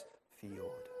harvest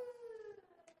field.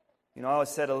 You know, I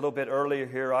said a little bit earlier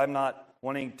here, I'm not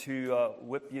wanting to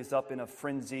whip you up in a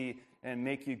frenzy and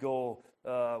make you go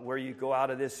where you go out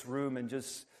of this room and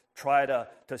just try to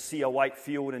see a white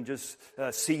field and just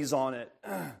seize on it.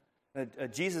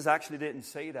 Jesus actually didn't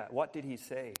say that. What did he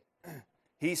say?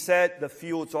 He said the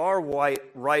fields are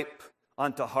ripe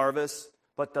unto harvest,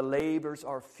 but the labors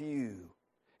are few.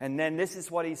 And then this is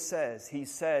what he says. He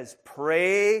says,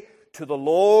 pray to the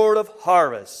Lord of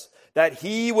harvest that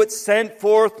he would send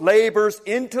forth laborers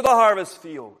into the harvest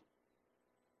field.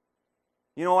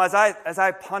 You know, as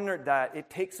I pondered that, it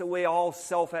takes away all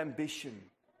self-ambition.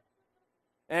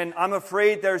 And I'm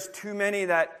afraid there's too many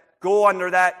that go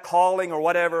under that calling or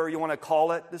whatever you want to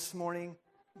call it this morning.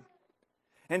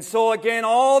 And so again,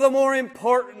 all the more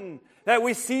important that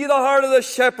we see the heart of the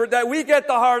shepherd, that we get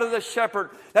the heart of the shepherd,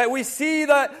 that we see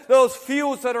those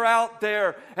fields that are out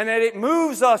there, and that it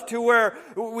moves us to where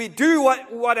we do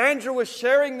what Andrew was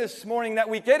sharing this morning, that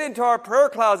we get into our prayer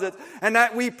closets and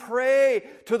that we pray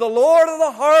to the Lord of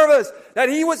the harvest, that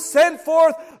he would send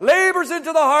forth laborers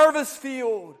into the harvest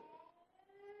field.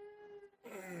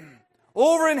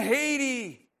 Over in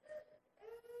Haiti,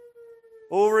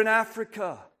 over in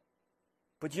Africa.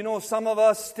 But you know, some of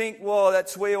us think, well,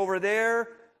 that's way over there,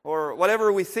 or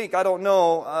whatever we think. I don't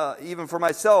know, even for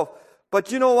myself.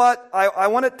 But you know what? I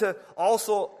wanted to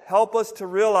also help us to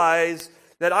realize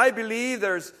that I believe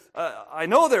I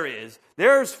know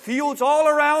there's fields all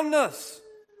around us.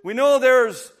 We know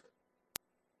there's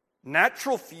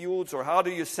natural fields, or how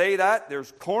do you say that?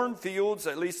 There's corn fields,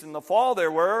 at least in the fall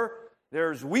there were.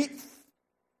 There's wheat.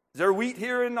 Is there wheat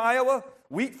here in Iowa?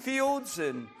 Wheat fields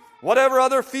and whatever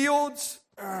other fields.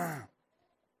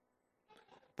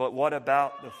 But what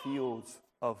about the fields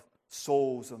of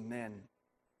souls of men,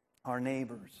 our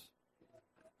neighbors,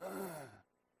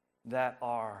 that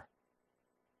are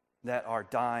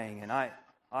dying? And I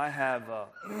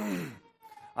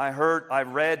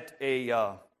read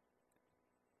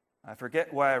I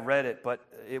forget where I read it, but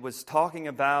it was talking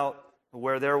about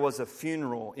where there was a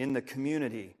funeral in the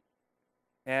community,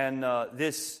 and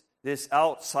this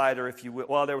outsider, if you will,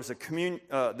 well, there was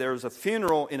a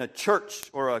funeral in a church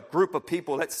or a group of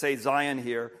people, let's say Zion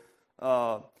here,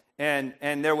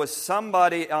 and there was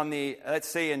somebody let's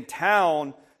say in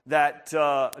town that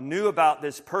knew about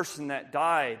this person that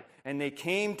died, and they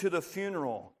came to the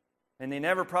funeral, and they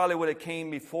never probably would have came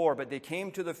before, but they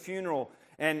came to the funeral,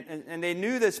 and they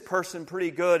knew this person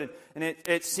pretty good, and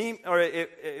it seemed, or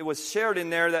it was shared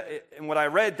in there that, and what I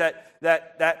read,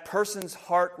 that person's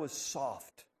heart was soft.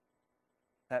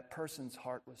 That person's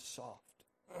heart was soft.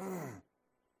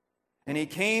 And he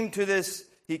came to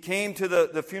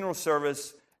the funeral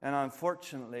service, and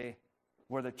unfortunately,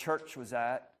 where the church was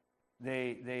at,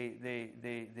 their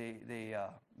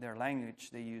language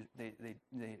they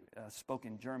spoke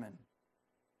in German,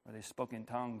 or they spoke in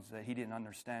tongues that he didn't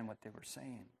understand what they were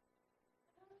saying.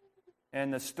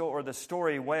 And the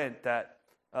story went that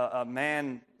a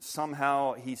man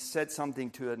somehow he said something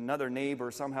to another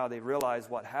neighbor. Somehow they realized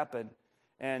what happened.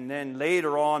 And then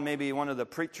later on, maybe one of the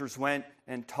preachers went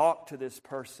and talked to this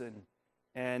person,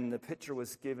 and the picture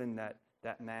was given that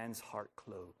man's heart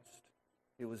closed.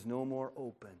 It was no more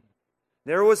open.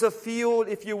 There was a field,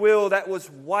 if you will, that was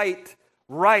white,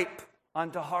 ripe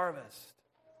unto harvest.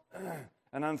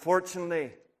 And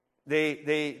unfortunately,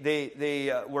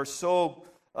 they were so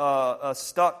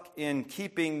stuck in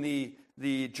keeping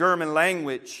the German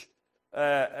language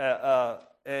and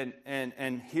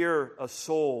hear a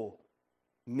soul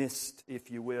missed, if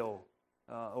you will,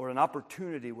 or an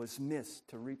opportunity was missed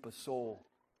to reap a soul,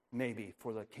 maybe,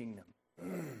 for the kingdom.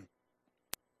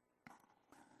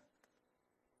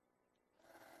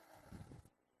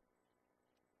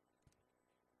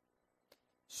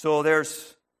 So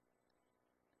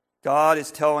God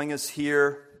is telling us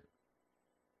here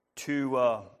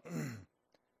to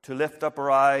lift up our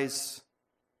eyes,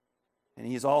 and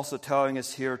He's also telling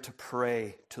us here to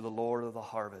pray to the Lord of the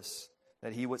harvest,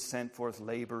 that He would send forth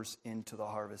laborers into the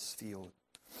harvest field.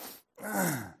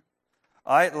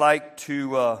 I'd like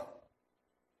to,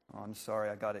 I'm sorry,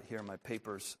 I got it here in my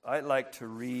papers. I'd like to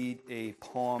read a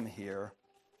poem here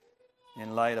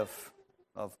in light of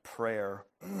prayer.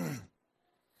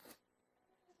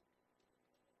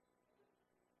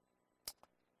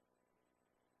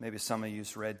 Maybe some of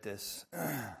you's read this.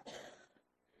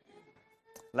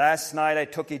 Last night I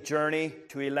took a journey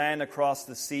to a land across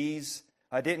the seas.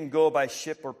 I didn't go by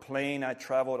ship or plane, I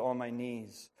traveled on my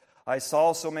knees. I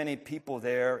saw so many people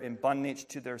there in bondage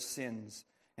to their sins,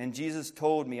 and Jesus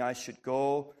told me I should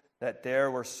go, that there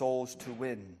were souls to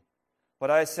win. But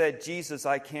I said, Jesus,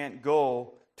 I can't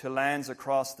go to lands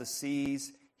across the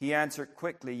seas. He answered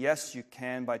quickly, yes, you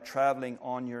can, by traveling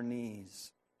on your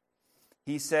knees.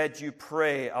 He said, you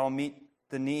pray, I'll meet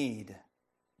the need.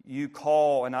 You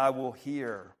call and I will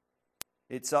hear.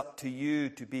 It's up to you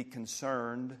to be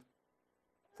concerned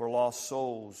for lost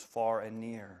souls far and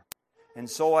near. And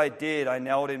so I did. I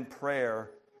knelt in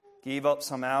prayer gave up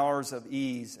some hours of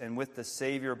ease, and with the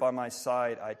Savior by my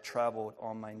side, I traveled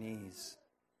on my knees.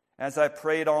 As I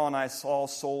prayed on, I saw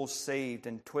souls saved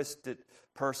and twisted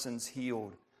persons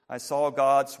healed. I saw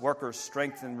God's workers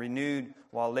strengthened, renewed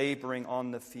while laboring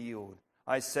on the field.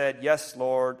 I said, yes,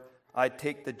 Lord, I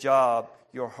take the job.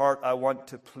 Your heart I want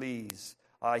to please.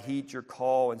 I heed your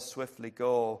call and swiftly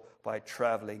go by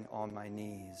traveling on my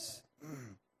knees.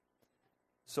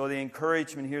 So the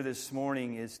encouragement here this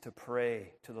morning is to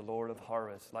pray to the Lord of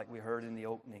harvest, like we heard in the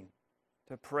opening.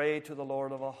 To pray to the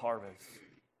Lord of a harvest.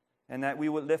 And that we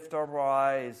would lift up our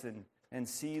eyes and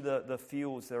see the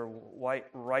fields that are white,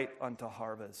 ripe unto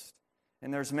harvest.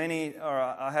 And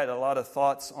I had a lot of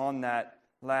thoughts on that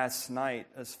last night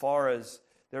as far as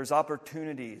there's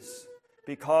opportunities.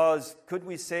 Could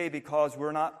we say because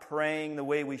we're not praying the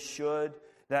way we should,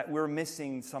 that we're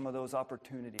missing some of those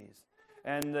opportunities?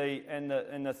 And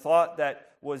the thought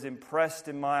that was impressed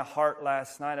in my heart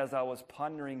last night as I was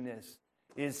pondering this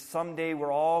is someday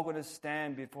we're all going to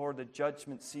stand before the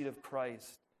judgment seat of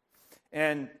Christ.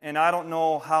 And I don't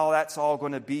know how that's all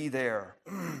going to be there.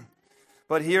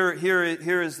 But here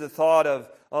is the thought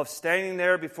of standing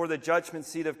there before the judgment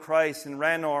seat of Christ. And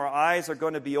Randall, our eyes are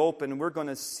going to be open. And we're going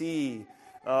to see,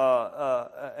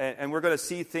 and we're going to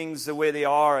see things the way they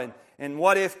are. And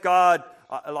what if God,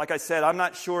 like I said, I'm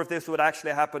not sure if this would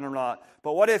actually happen or not.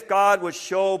 But what if God would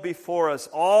show before us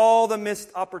all the missed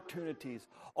opportunities,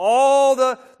 all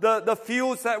the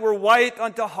fields that were white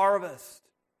unto harvest?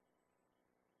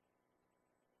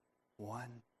 1,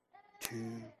 2,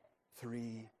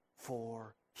 3,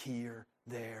 4, here,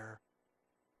 there.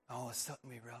 All of a sudden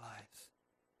we realize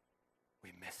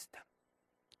we missed them.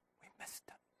 We missed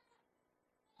them.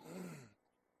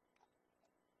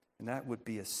 And that would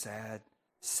be a sad,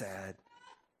 sad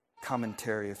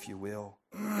commentary, if you will.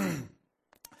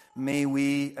 May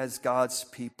we, as God's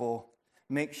people,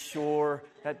 make sure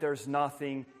that there's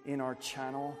nothing in our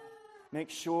channel.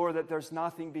 Make sure that there's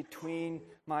nothing between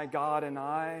my God and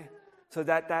I, so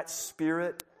that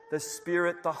Spirit,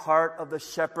 the heart of the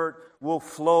shepherd, will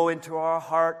flow into our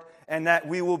heart, and that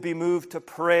we will be moved to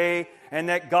pray, and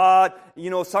that God,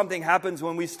 something happens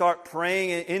when we start praying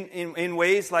in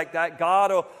ways like that.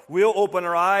 God will open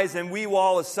our eyes, and we will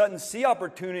all of a sudden see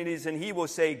opportunities, and He will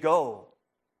say, go.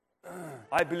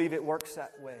 I believe it works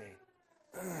that way.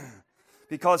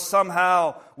 Because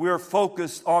somehow we're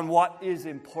focused on what is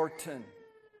important.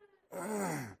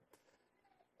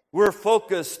 We're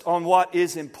focused on what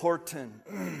is important.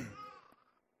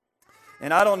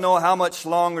 And I don't know how much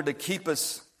longer to keep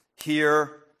us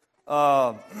here.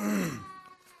 But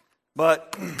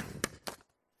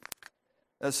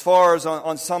as far as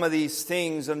on some of these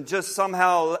things, and just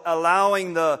somehow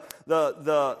allowing the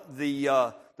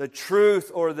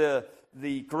truth or the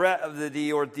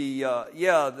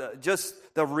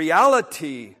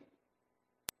reality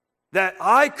that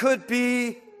I could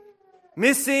be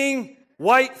missing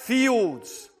white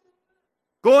fields,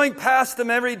 going past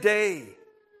them every day.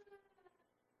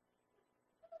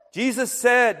 Jesus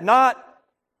said,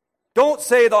 don't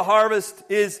say the harvest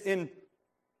is in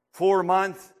 4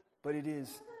 months, but it is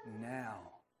now.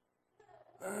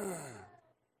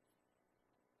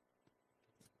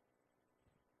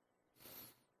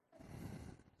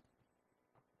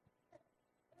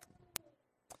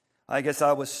 I guess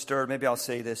I was stirred. Maybe I'll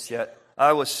say this yet.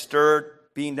 I was stirred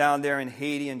being down there in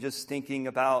Haiti and just thinking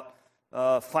about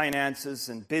finances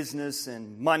and business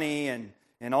and money and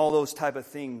all those type of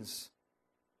things.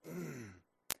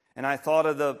 And I thought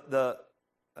of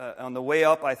on the way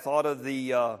up, I thought of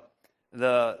the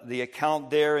account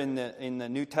there in the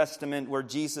New Testament where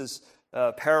Jesus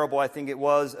parable, I think it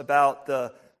was, about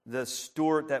the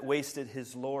steward that wasted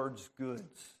his Lord's goods.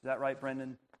 Is that right,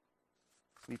 Brendan?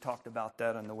 We talked about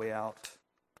that on the way out.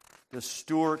 The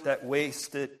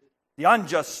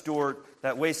unjust steward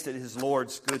that wasted his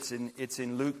Lord's goods. It's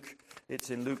in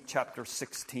Luke chapter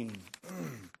 16.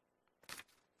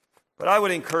 But I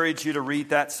would encourage you to read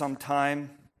that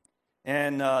sometime.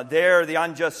 And there, the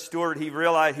unjust steward, he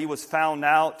realized he was found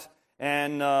out.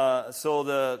 And so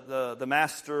the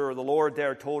master or the Lord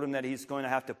there told him that he's going to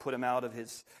have to put him out of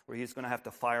or he's going to have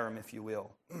to fire him, if you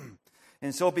will.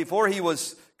 And so before he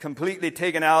was completely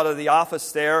taken out of the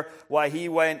office there,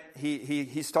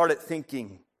 he started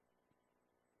thinking.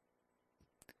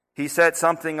 He said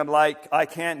something like, I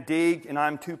can't dig and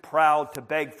I'm too proud to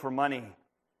beg for money.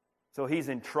 So he's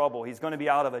in trouble. He's going to be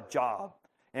out of a job.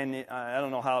 And I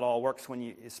don't know how it all works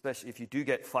especially if you do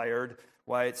get fired,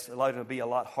 why it's likely to be a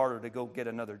lot harder to go get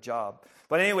another job.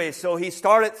 But anyway, so he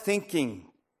started thinking.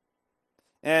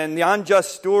 And the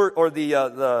unjust steward, or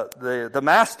the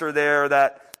master there,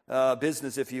 that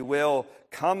business, if you will,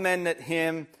 commended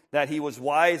him that he was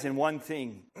wise in one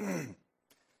thing.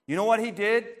 You know what he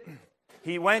did?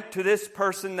 He went to this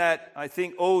person that I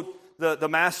think owed the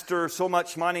master so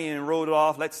much money and wrote it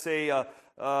off. Let's say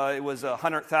it was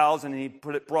 100,000 and he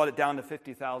brought it down to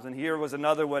 50,000. Here was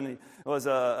another one. It was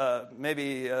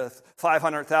maybe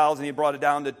 500,000. He brought it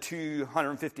down to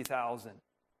 250,000.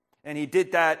 And he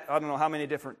did that, I don't know how many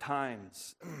different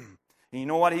times. And you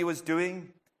know what he was doing?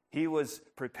 He was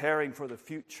preparing for the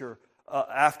future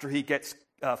after he gets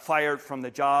fired from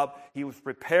the job. He was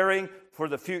preparing for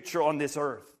the future on this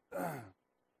earth.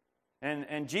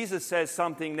 And Jesus says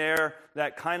something there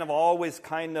that kind of always it's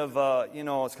kind of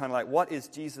like, what is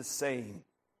Jesus saying?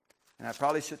 And I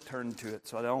probably should turn to it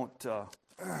so I don't...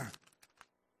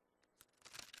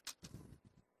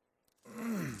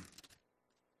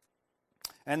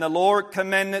 And the Lord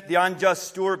commended the unjust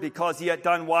steward because he had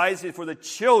done wisely for the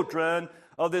children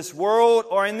of this world,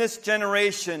 or in this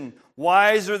generation,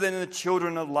 wiser than the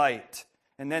children of light.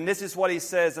 And then this is what he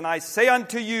says, and I say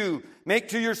unto you, make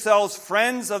to yourselves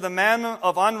friends of the man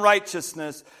of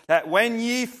unrighteousness, that when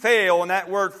ye fail, and that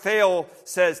word fail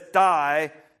says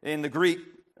die in the Greek,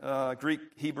 that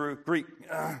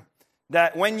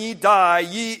when ye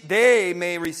die, they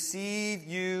may receive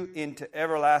you into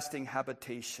everlasting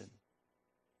habitation.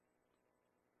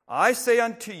 I say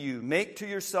unto you, make to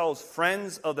yourselves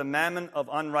friends of the mammon of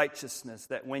unrighteousness,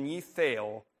 that when ye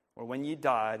fail, or when ye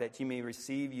die, that ye may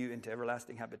receive you into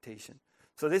everlasting habitation.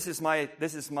 So this is my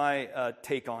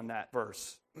take on that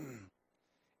verse.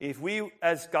 If we,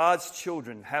 as God's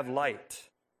children, have light,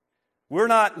 we're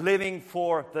not living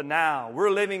for the now.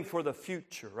 We're living for the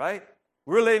future, right?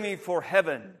 We're living for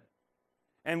heaven.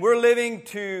 And we're living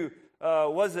to,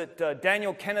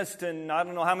 Daniel Keniston, I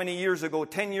don't know how many years ago,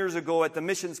 10 years ago at the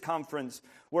missions conference,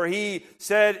 where he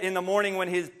said in the morning when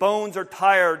his bones are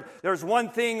tired, there's one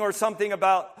thing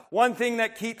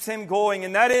that keeps him going,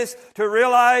 and that is to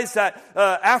realize that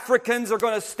Africans are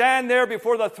going to stand there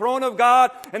before the throne of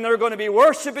God, and they're going to be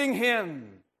worshiping Him.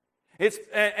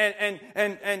 And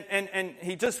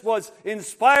he just was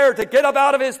inspired to get up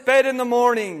out of his bed in the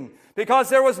morning because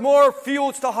there was more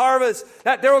fields to harvest,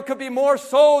 that there could be more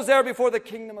souls there before the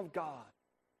kingdom of God.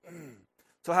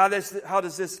 So how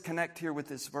does this connect here with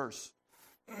this verse?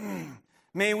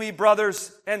 May we,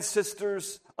 brothers and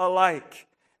sisters alike,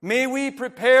 may we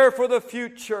prepare for the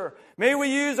future. May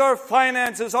we use our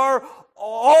finances,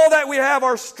 all that we have,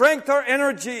 our strength, our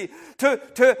energy,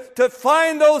 to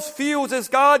find those fields as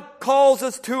God calls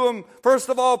us to them. First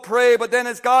of all, pray, but then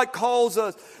as God calls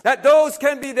us, that those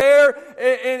can be there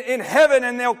in heaven,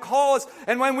 and they'll call us,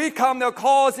 and when we come, they'll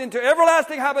call us into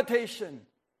everlasting habitation.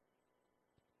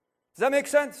 Does that make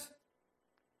sense?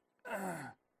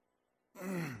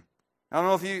 I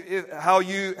don't know how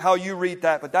you read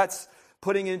that, but that's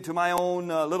putting it into my own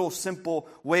little simple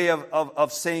way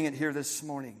of saying it here this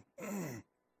morning.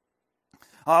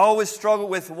 I always struggle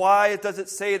with why does it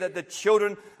say that the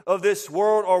children of this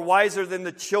world are wiser than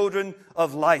the children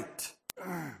of light.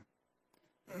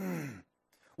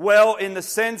 Well, in the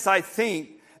sense I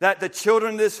think that the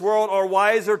children of this world are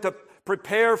wiser to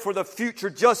prepare for the future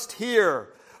just here.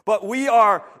 But we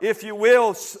are, if you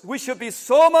will, we should be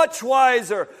so much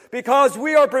wiser because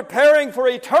we are preparing for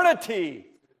eternity.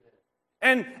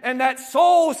 And that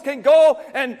souls can go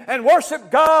and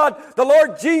worship God, the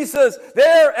Lord Jesus,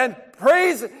 there and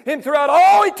praise Him throughout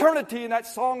all eternity in that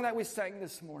song that we sang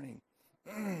this morning.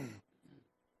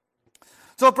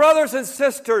 So brothers and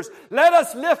sisters, let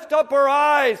us lift up our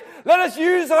eyes. Let us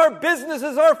use our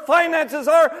businesses, our finances,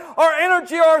 our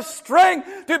energy, our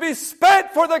strength to be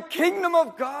spent for the kingdom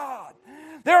of God.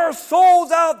 There are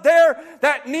souls out there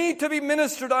that need to be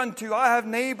ministered unto. I have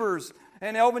neighbors,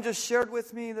 and Elvin just shared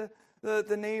with me the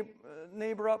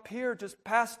neighbor up here just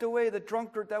passed away. The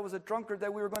drunkard, that was a drunkard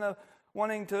that we were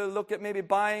wanting to look at maybe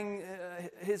buying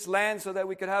his land so that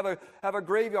we could have a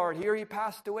graveyard. Here he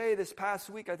passed away this past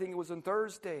week. I think it was on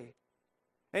Thursday.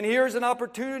 And here's an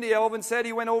opportunity. Elvin said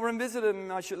he went over and visited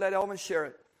him. I should let Elvin share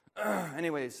it.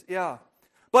 Anyways, yeah.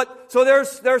 But so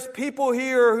there's people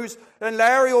here and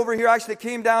Larry over here actually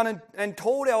came down and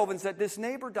told Elvin that this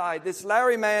neighbor died. This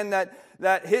Larry man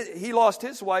that he lost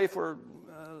his wife, or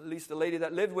at least the lady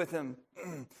that lived with him.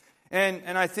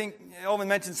 And I think Elvin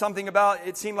mentioned something about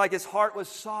it seemed like his heart was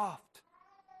soft.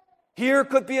 Here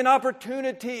could be an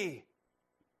opportunity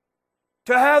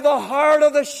to have the heart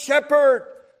of the shepherd.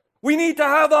 We need to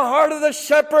have the heart of the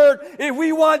shepherd if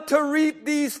we want to reap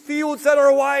these fields that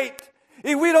are white.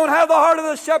 If we don't have the heart of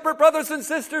the shepherd, brothers and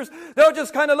sisters, they'll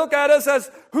just kind of look at us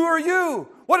as, who are you?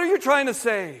 What are you trying to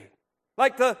say?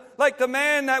 Like the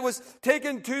man that was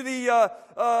taken to the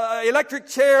electric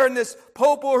chair, and this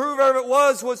pope or whoever it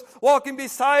was walking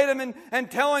beside him and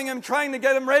telling him, trying to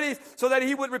get him ready so that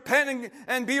he would repent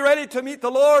and be ready to meet the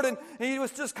Lord. And he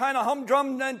was just kind of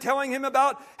humdrum and telling him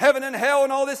about heaven and hell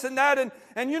and all this and that.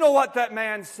 And you know what that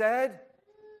man said?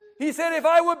 He said, if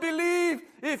I would believe,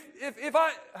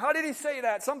 how did he say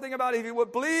that? Something about if he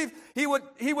would believe, he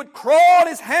would crawl on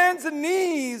his hands and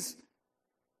knees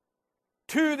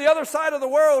to the other side of the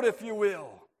world, if you will.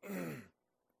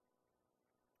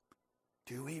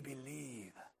 Do we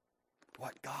believe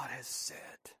what God has said?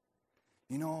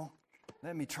 You know,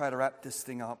 let me try to wrap this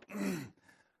thing up.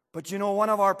 But you know, one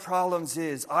of our problems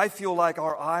is, I feel like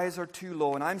our eyes are too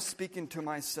low, and I'm speaking to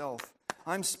myself.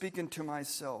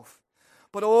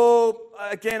 But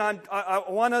again, I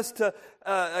want us to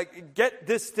get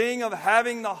this thing of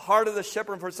having the heart of the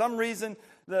shepherd. And for some reason,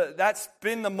 that's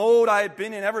been the mode I had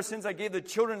been in ever since I gave the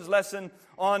children's lesson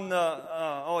on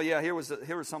here was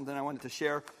something I wanted to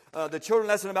share. The children's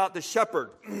lesson about the shepherd.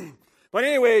 But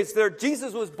anyways,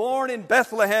 Jesus was born in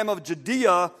Bethlehem of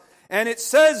Judea, and it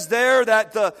says there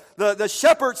that the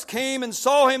shepherds came and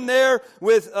saw him there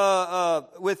with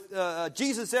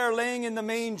Jesus there laying in the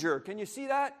manger. Can you see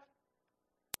that?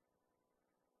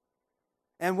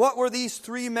 And what were these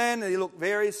three men? They look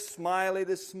very smiley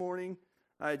this morning.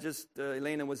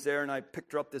 Elena was there, and I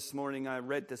picked her up this morning. I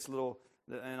read this little,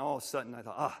 and all of a sudden I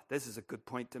thought, this is a good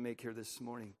point to make here this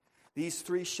morning. These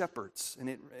three shepherds, and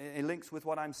it links with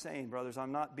what I'm saying, brothers.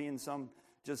 I'm not being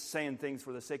just saying things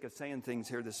for the sake of saying things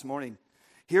here this morning.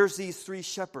 Here's these three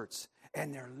shepherds,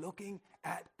 and they're looking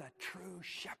at the true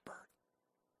shepherd,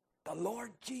 the Lord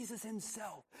Jesus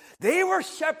himself. They were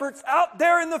shepherds out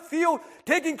there in the field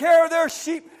taking care of their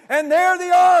sheep, and there they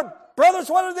are. Brothers,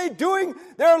 what are they doing?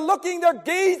 They're looking, they're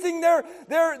gazing, they're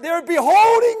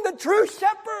beholding the true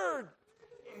shepherd.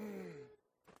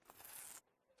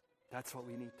 That's what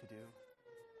we need to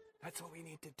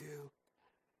do.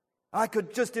 I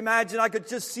could just imagine, I could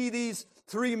just see these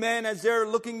three men as they're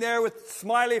looking there with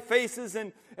smiley faces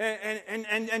and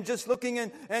just looking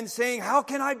and saying, how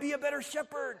can I be a better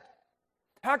shepherd?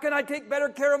 How can I take better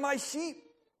care of my sheep?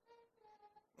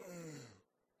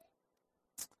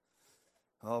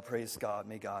 Oh, praise God.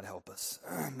 May God help us.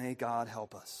 May God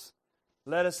help us.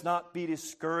 Let us not be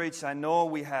discouraged. I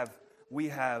know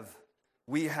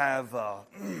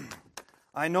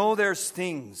I know there's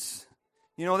things.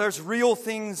 You know, there's real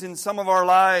things in some of our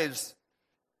lives,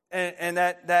 and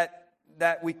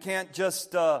that we can't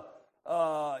just,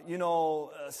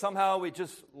 somehow we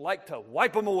just like to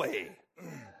wipe them away.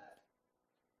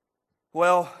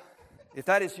 Well, if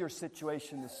that is your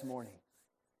situation this morning,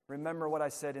 remember what I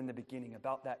said in the beginning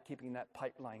about that, keeping that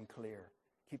pipeline clear,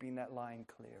 keeping that line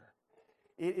clear.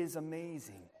 It is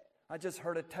amazing. I just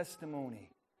heard a testimony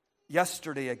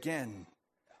yesterday again.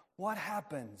 What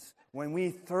happens when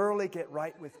we thoroughly get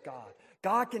right with God?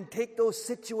 God can take those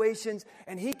situations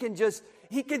and He can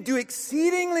do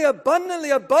exceedingly abundantly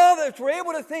above as we're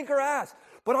able to think or ask.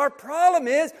 But our problem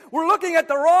is we're looking at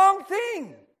the wrong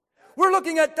thing. We're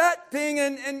looking at that thing,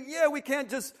 and we can't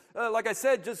just, like I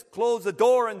said, just close the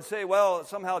door and say, well,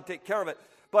 somehow take care of it.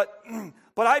 But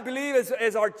I believe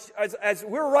as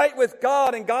we're right with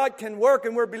God, and God can work,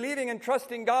 and we're believing and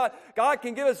trusting God, God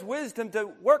can give us wisdom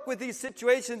to work with these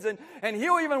situations, and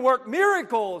He'll even work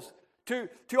miracles to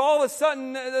all of a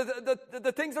sudden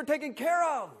the things are taken care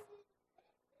of.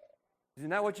 Isn't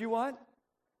that what you want?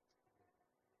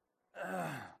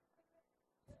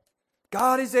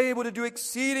 God is able to do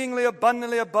exceedingly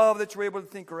abundantly above that you're able to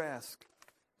think or ask.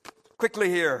 Quickly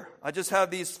here, I just have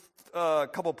these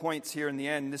couple points here in the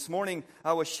end. This morning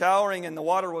I was showering and the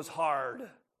water was hard.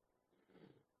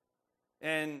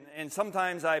 And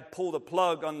sometimes I pull the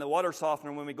plug on the water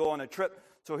softener when we go on a trip.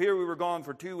 So here we were gone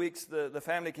for 2 weeks. The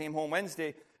family came home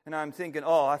Wednesday, and I'm thinking,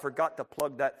 I forgot to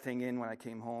plug that thing in when I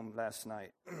came home last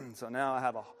night. So now I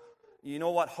have you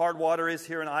know what hard water is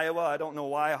here in Iowa? I don't know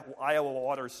why Iowa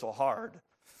water is so hard.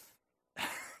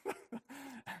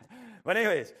 But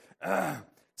anyways,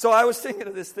 so I was thinking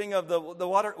of this thing of the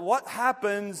water. What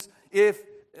happens if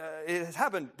it has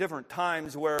happened different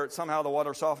times where somehow the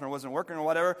water softener wasn't working or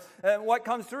whatever, and what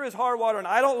comes through is hard water. And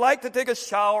I don't like to take a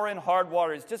shower in hard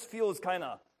water. It just feels kind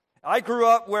of... I grew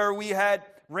up where we had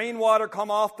rainwater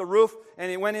come off the roof,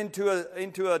 and it went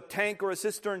into a tank or a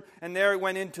cistern, and there it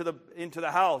went into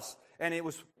the house. And it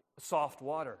was soft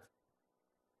water.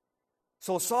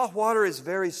 So soft water is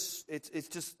it's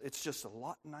just a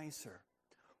lot nicer.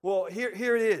 Well,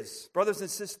 here it is, brothers and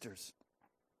sisters.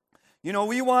 You know,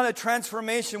 we want a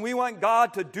transformation. We want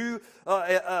God to do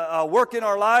a work in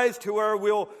our lives to where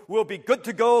we'll be good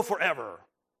to go forever.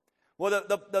 Well,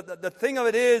 the thing of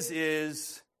it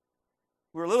is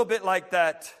we're a little bit like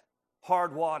that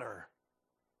hard water.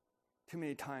 Too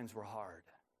many times we're hard.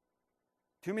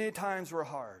 Too many times we're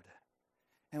hard.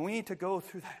 And we need to go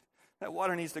through that. That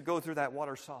water needs to go through that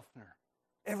water softener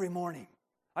every morning.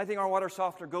 I think our water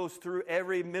softener goes through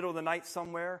every middle of the night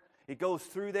somewhere. It goes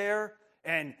through there,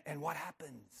 and what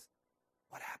happens?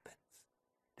 What happens?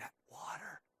 That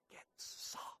water gets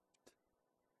soft.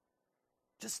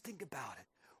 Just think about it.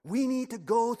 We need to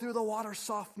go through the water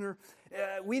softener.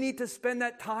 We need to spend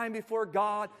that time before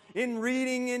God in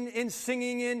reading, in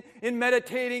singing, in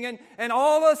meditating, and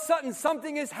all of a sudden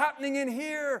something is happening in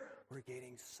here. We're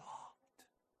getting soft.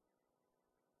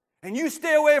 And you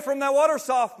stay away from that water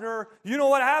softener, you know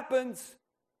what happens?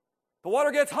 The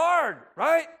water gets hard,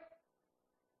 right?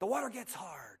 The water gets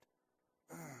hard.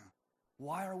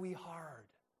 Why are we hard?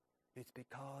 It's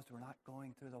because we're not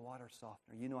going through the water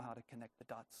softener. You know how to connect the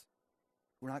dots.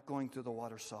 We're not going through the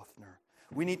water softener.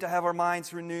 We need to have our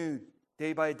minds renewed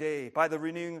day by day by the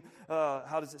renewing.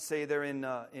 How does it say there in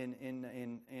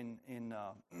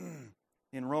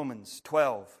Romans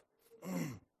 12?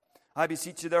 I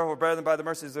beseech you, therefore, brethren, by the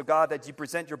mercies of God, that ye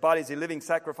present your bodies a living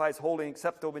sacrifice, holy and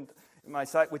acceptable in my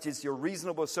sight, which is your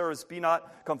reasonable service. Be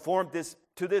not conformed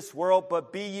to this world,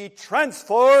 but be ye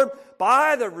transformed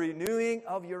by the renewing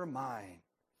of your mind.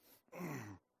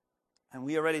 And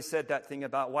we already said that thing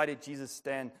about why did Jesus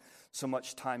stand so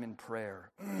much time in prayer.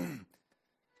 And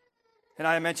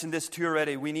I mentioned this too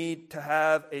already. We need to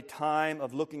have a time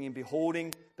of looking and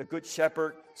beholding the Good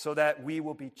Shepherd so that we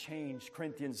will be changed. 2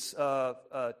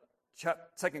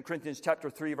 Corinthians chapter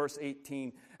 3, verse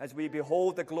 18. As we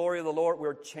behold the glory of the Lord,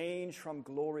 we're changed from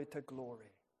glory to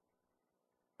glory.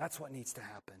 That's what needs to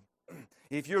happen.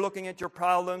 If you're looking at your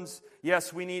problems,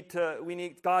 yes, we need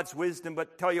God's wisdom.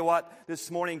 But tell you what, this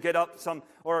morning, get up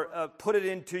put it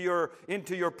into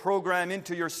your program,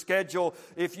 into your schedule.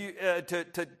 If you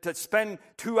to spend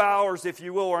 2 hours, if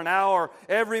you will, or an hour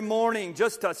every morning,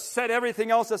 just to set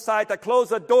everything else aside, to close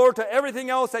the door to everything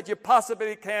else that you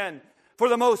possibly can, for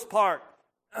the most part,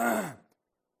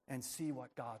 and see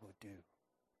what God would do.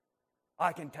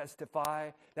 I can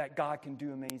testify that God can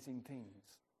do amazing things.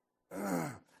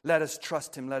 Let us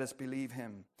trust Him. Let us believe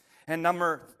Him. And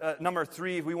number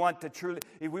 3, if we want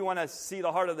to see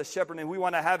the heart of the shepherd, and we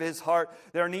want to have His heart,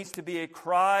 there needs to be a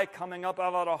cry coming up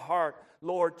out of our heart.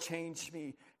 Lord, change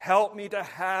me. Help me to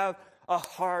have a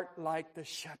heart like the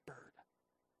shepherd.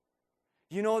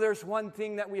 You know, there's one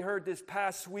thing that we heard this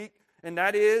past week, and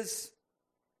that is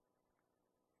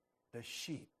the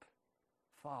sheep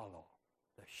follow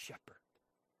the shepherd.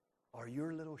 Are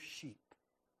your little sheep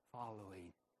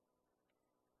following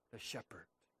the shepherd?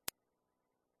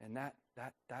 And that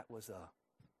was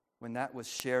when that was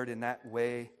shared in that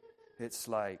way, it's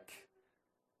like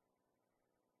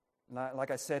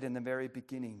I said in the very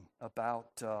beginning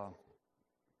about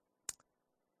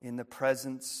in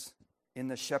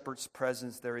the shepherd's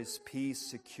presence, there is peace,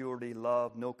 security,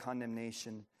 love, no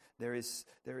condemnation. It's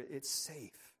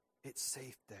safe. It's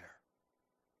safe there.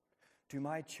 Do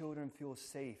my children feel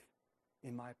safe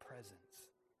in my presence?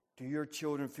 Do your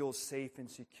children feel safe and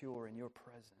secure in your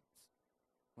presence?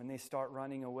 When they start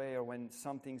running away or when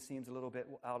something seems a little bit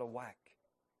out of whack,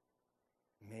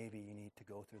 maybe you need to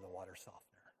go through the water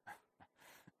softener,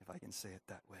 if I can say it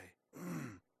that way.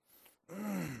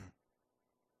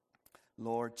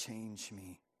 Lord, change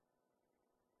me.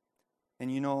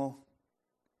 And you know,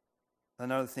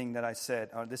 another thing that I said,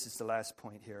 this is the last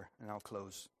point here, and I'll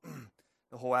close.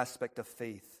 The whole aspect of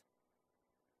faith.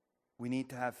 We need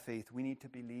to have faith. We need to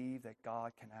believe that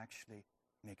God can actually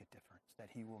make a difference, that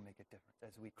He will make a difference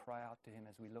as we cry out to Him,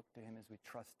 as we look to Him, as we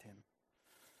trust Him.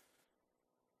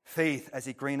 Faith as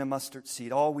a grain of mustard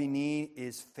seed. All we need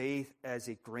is faith as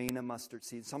a grain of mustard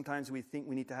seed. Sometimes we think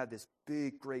we need to have this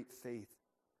big, great faith.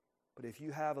 But if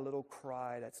you have a little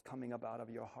cry that's coming up out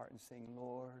of your heart and saying,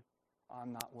 Lord,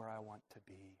 I'm not where I want to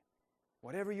be.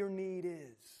 Whatever your need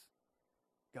is,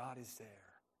 God is there.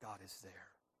 God is there.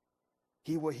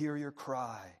 He will hear your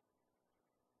cry.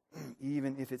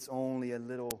 Even if it's only a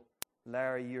little.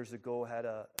 Larry years ago had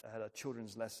a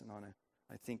children's lesson on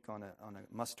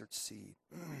a mustard seed.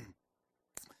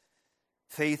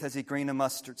 Faith as a grain of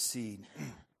mustard seed.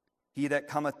 He that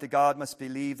cometh to God must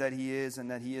believe that He is,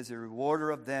 and that He is a rewarder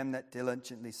of them that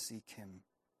diligently seek Him.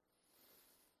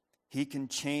 He can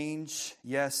change,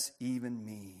 yes, even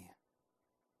me.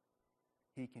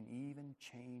 He can even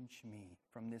change me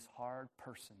from this hard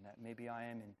person that maybe I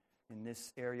am in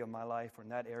this area of my life or in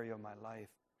that area of my life.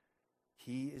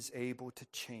 He is able to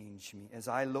change me. As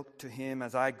I look to Him,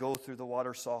 as I go through the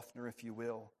water softener, if you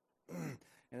will, and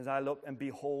as I look and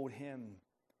behold Him,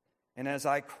 And as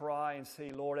I cry and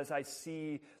say, Lord, as I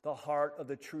see the heart of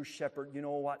the true shepherd, you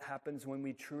know what happens when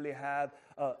we truly have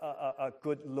a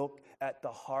good look at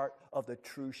the heart of the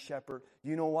true shepherd?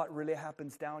 You know what really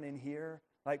happens down in here?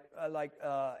 Like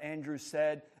Andrew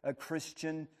said, a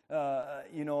Christian,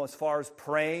 as far as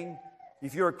praying,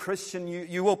 if you're a Christian,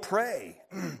 you will pray.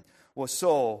 Well,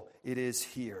 so it is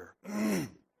here.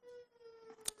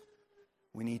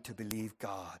 We need to believe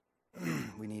God.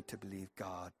 We need to believe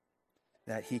God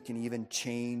that He can even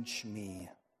change me.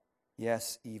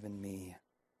 Yes, even me.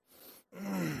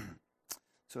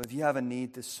 So if you have a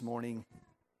need this morning,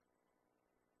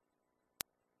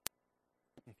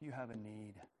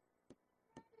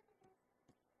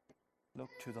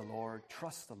 look to the Lord.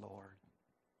 Trust the Lord.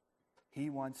 He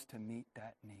wants to meet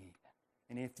that need.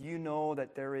 And if you know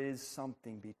that there is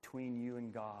something between you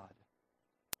and God,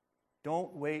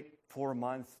 don't wait for a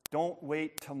month. Don't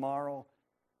wait tomorrow.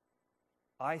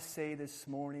 I say this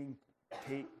morning,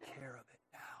 take care of it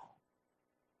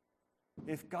now.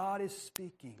 If God is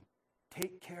speaking,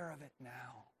 take care of it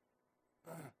now.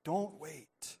 Don't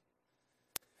wait.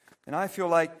 And I feel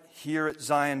like here at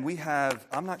Zion,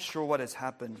 I'm not sure what has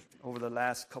happened over the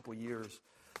last couple years,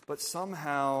 but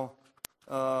somehow,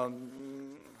 I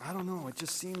don't know, it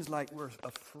just seems like we're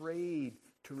afraid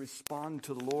to respond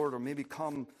to the Lord or maybe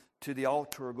come to the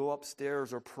altar or go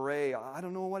upstairs or pray. I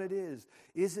don't know what it is.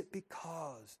 Is it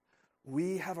because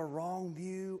we have a wrong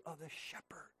view of the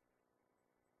shepherd?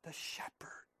 The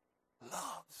shepherd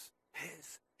loves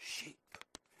his sheep.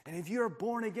 And if you're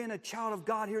born again, a child of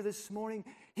God here this morning,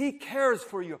 He cares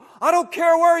for you. I don't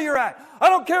care where you're at. I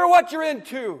don't care what you're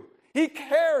into. He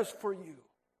cares for you.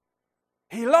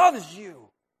 He loves you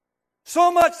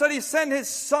so much that He sent His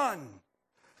Son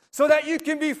so that you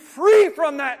can be free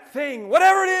from that thing,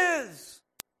 whatever it is.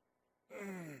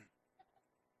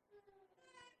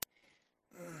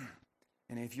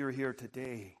 And if you're here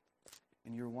today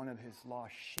and you're one of His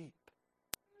lost sheep,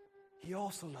 He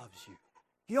also loves you.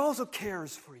 He also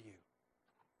cares for you.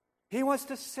 He wants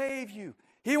to save you.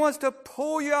 He wants to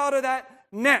pull you out of that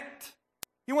net.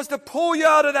 He wants to pull you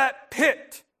out of that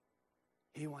pit.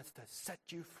 He wants to set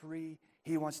you free.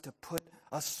 He wants to put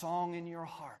a song in your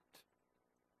heart.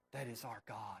 That is our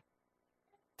God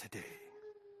today.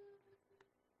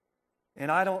 And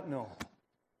I don't know,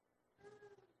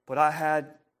 but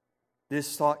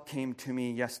this thought came to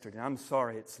me yesterday. I'm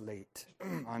sorry it's late.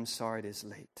 I'm sorry it is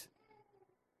late.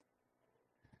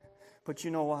 But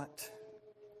you know what?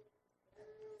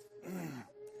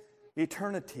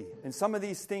 Eternity. And some of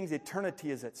these things,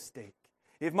 eternity is at stake.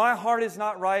 If my heart is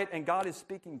not right and God is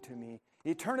speaking to me,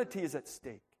 eternity is at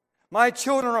stake. My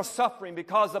children are suffering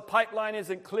because the pipeline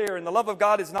isn't clear and the love of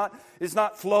God is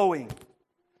not flowing.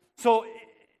 So,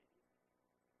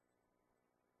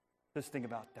 just think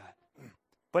about that.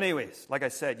 But anyways, like I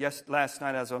said, last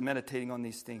night as I was meditating on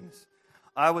these things,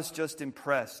 I was just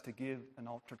impressed to give an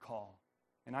altar call.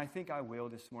 And I think I will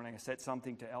this morning. I said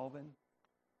something to Elvin.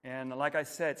 And like I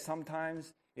said,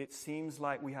 sometimes it seems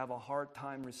like we have a hard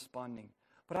time responding.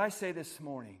 But I say this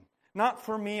morning, not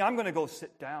for me, I'm going to go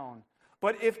sit down.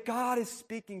 But if God is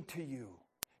speaking to you,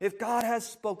 if God has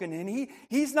spoken, and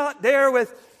He's not there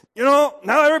with, now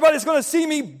everybody's going to see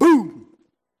me, boom.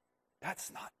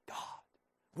 That's not God.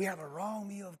 We have a wrong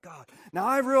view of God. Now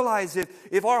I realize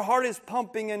if our heart is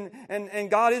pumping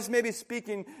and God is maybe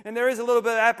speaking, and there is a little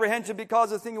bit of apprehension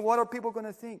because of thinking, what are people going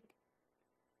to think?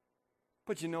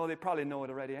 But they probably know it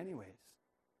already anyways.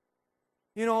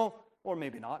 Or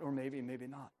maybe not, or maybe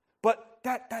not. But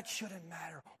that shouldn't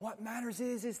matter. What matters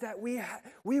is that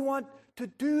we want to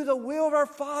do the will of our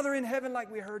Father in heaven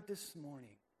like we heard this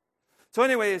morning. So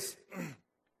anyways,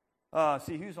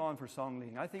 see who's on for song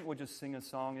leading. I think we'll just sing a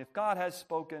song. If God has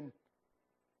spoken,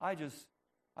 I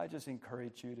just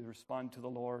encourage you to respond to the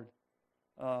Lord.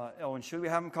 And should we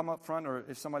have him come up front, or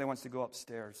if somebody wants to go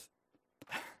upstairs?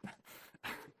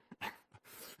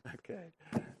 Okay.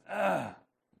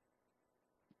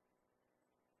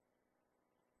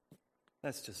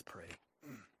 Let's just pray.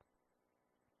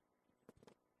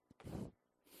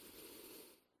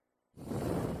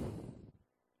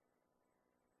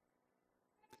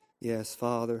 Yes,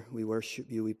 Father, we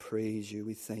worship you, we praise you,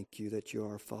 we thank you that you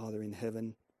are our Father in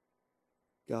heaven.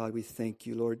 God, we thank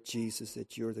you, Lord Jesus,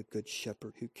 that you're the good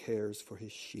shepherd who cares for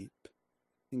his sheep.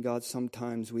 And God,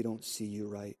 sometimes we don't see you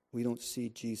right. We don't see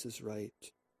Jesus right.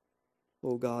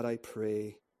 Oh God, I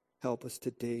pray, help us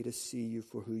today to see you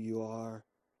for who you are.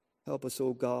 Help us,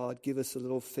 oh God, give us a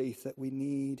little faith that we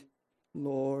need.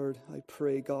 Lord, I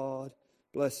pray, God,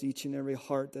 bless each and every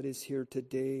heart that is here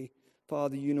today.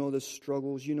 Father, you know the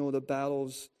struggles, you know the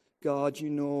battles. God,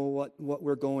 you know what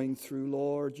we're going through,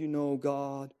 Lord. You know,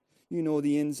 God. You know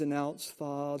the ins and outs,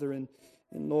 Father. And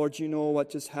Lord, you know what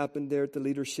just happened there at the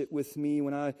leadership with me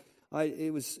when I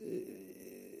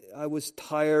was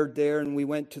tired there, and we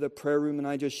went to the prayer room, and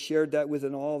I just shared that with,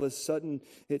 and all of a sudden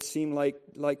it seemed like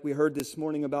we heard this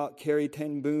morning about Carrie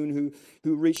Ten Boom,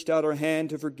 who reached out her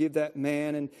hand to forgive that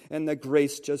man, and the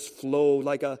grace just flowed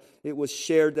it was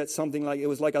shared that something like it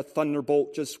was like a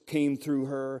thunderbolt just came through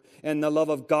her, and the love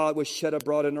of God was shed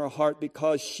abroad in her heart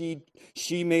because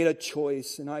she made a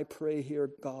choice. And I pray here,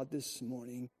 God, this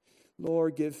morning,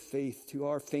 Lord, give faith to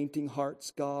our fainting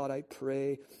hearts, God, I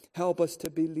pray. Help us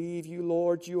to believe you,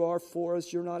 Lord. You are for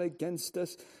us. You're not against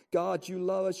us. God, you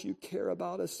love us. You care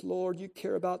about us, Lord. You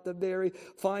care about the very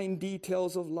fine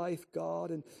details of life, God.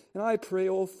 And I pray,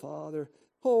 oh Father,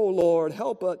 oh Lord,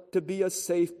 help us to be a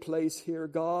safe place here,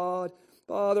 God.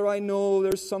 Father, I know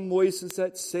there's some voices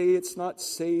that say it's not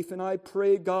safe, and I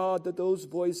pray, God, that those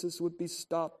voices would be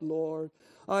stopped, Lord.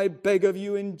 I beg of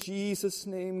you in Jesus'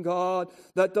 name, God,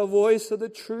 that the voice of the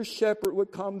true shepherd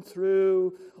would come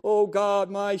through. Oh God,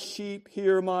 my sheep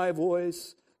hear my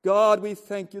voice. God, we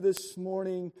thank you this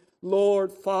morning,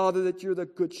 Lord, Father, that you're the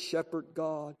good shepherd,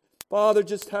 God. Father,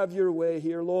 just have your way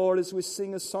here, Lord, as we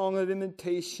sing a song of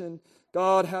invitation.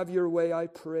 God, have your way, I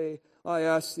pray. I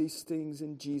ask these things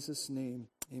in Jesus' name.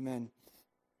 Amen.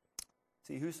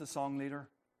 See, who's the song leader?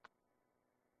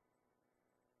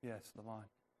 Yes, Levon.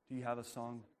 Do you have a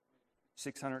song?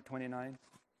 629?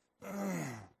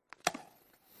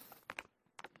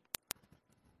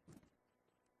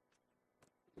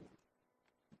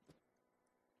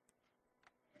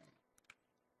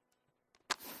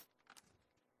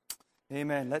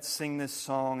 Amen. Let's sing this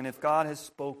song. And if God has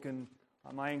spoken,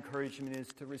 my encouragement is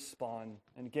to respond.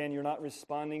 And again, you're not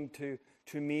responding to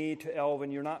me, to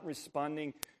Elvin. You're not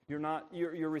responding.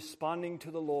 You're responding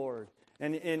to the Lord.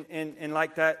 And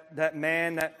like that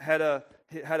man that had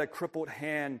a crippled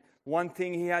hand, one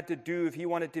thing he had to do if he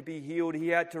wanted to be healed, he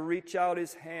had to reach out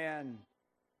his hand.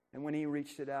 And when he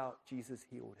reached it out, Jesus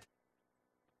healed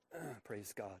it.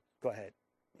 Praise God. Go ahead.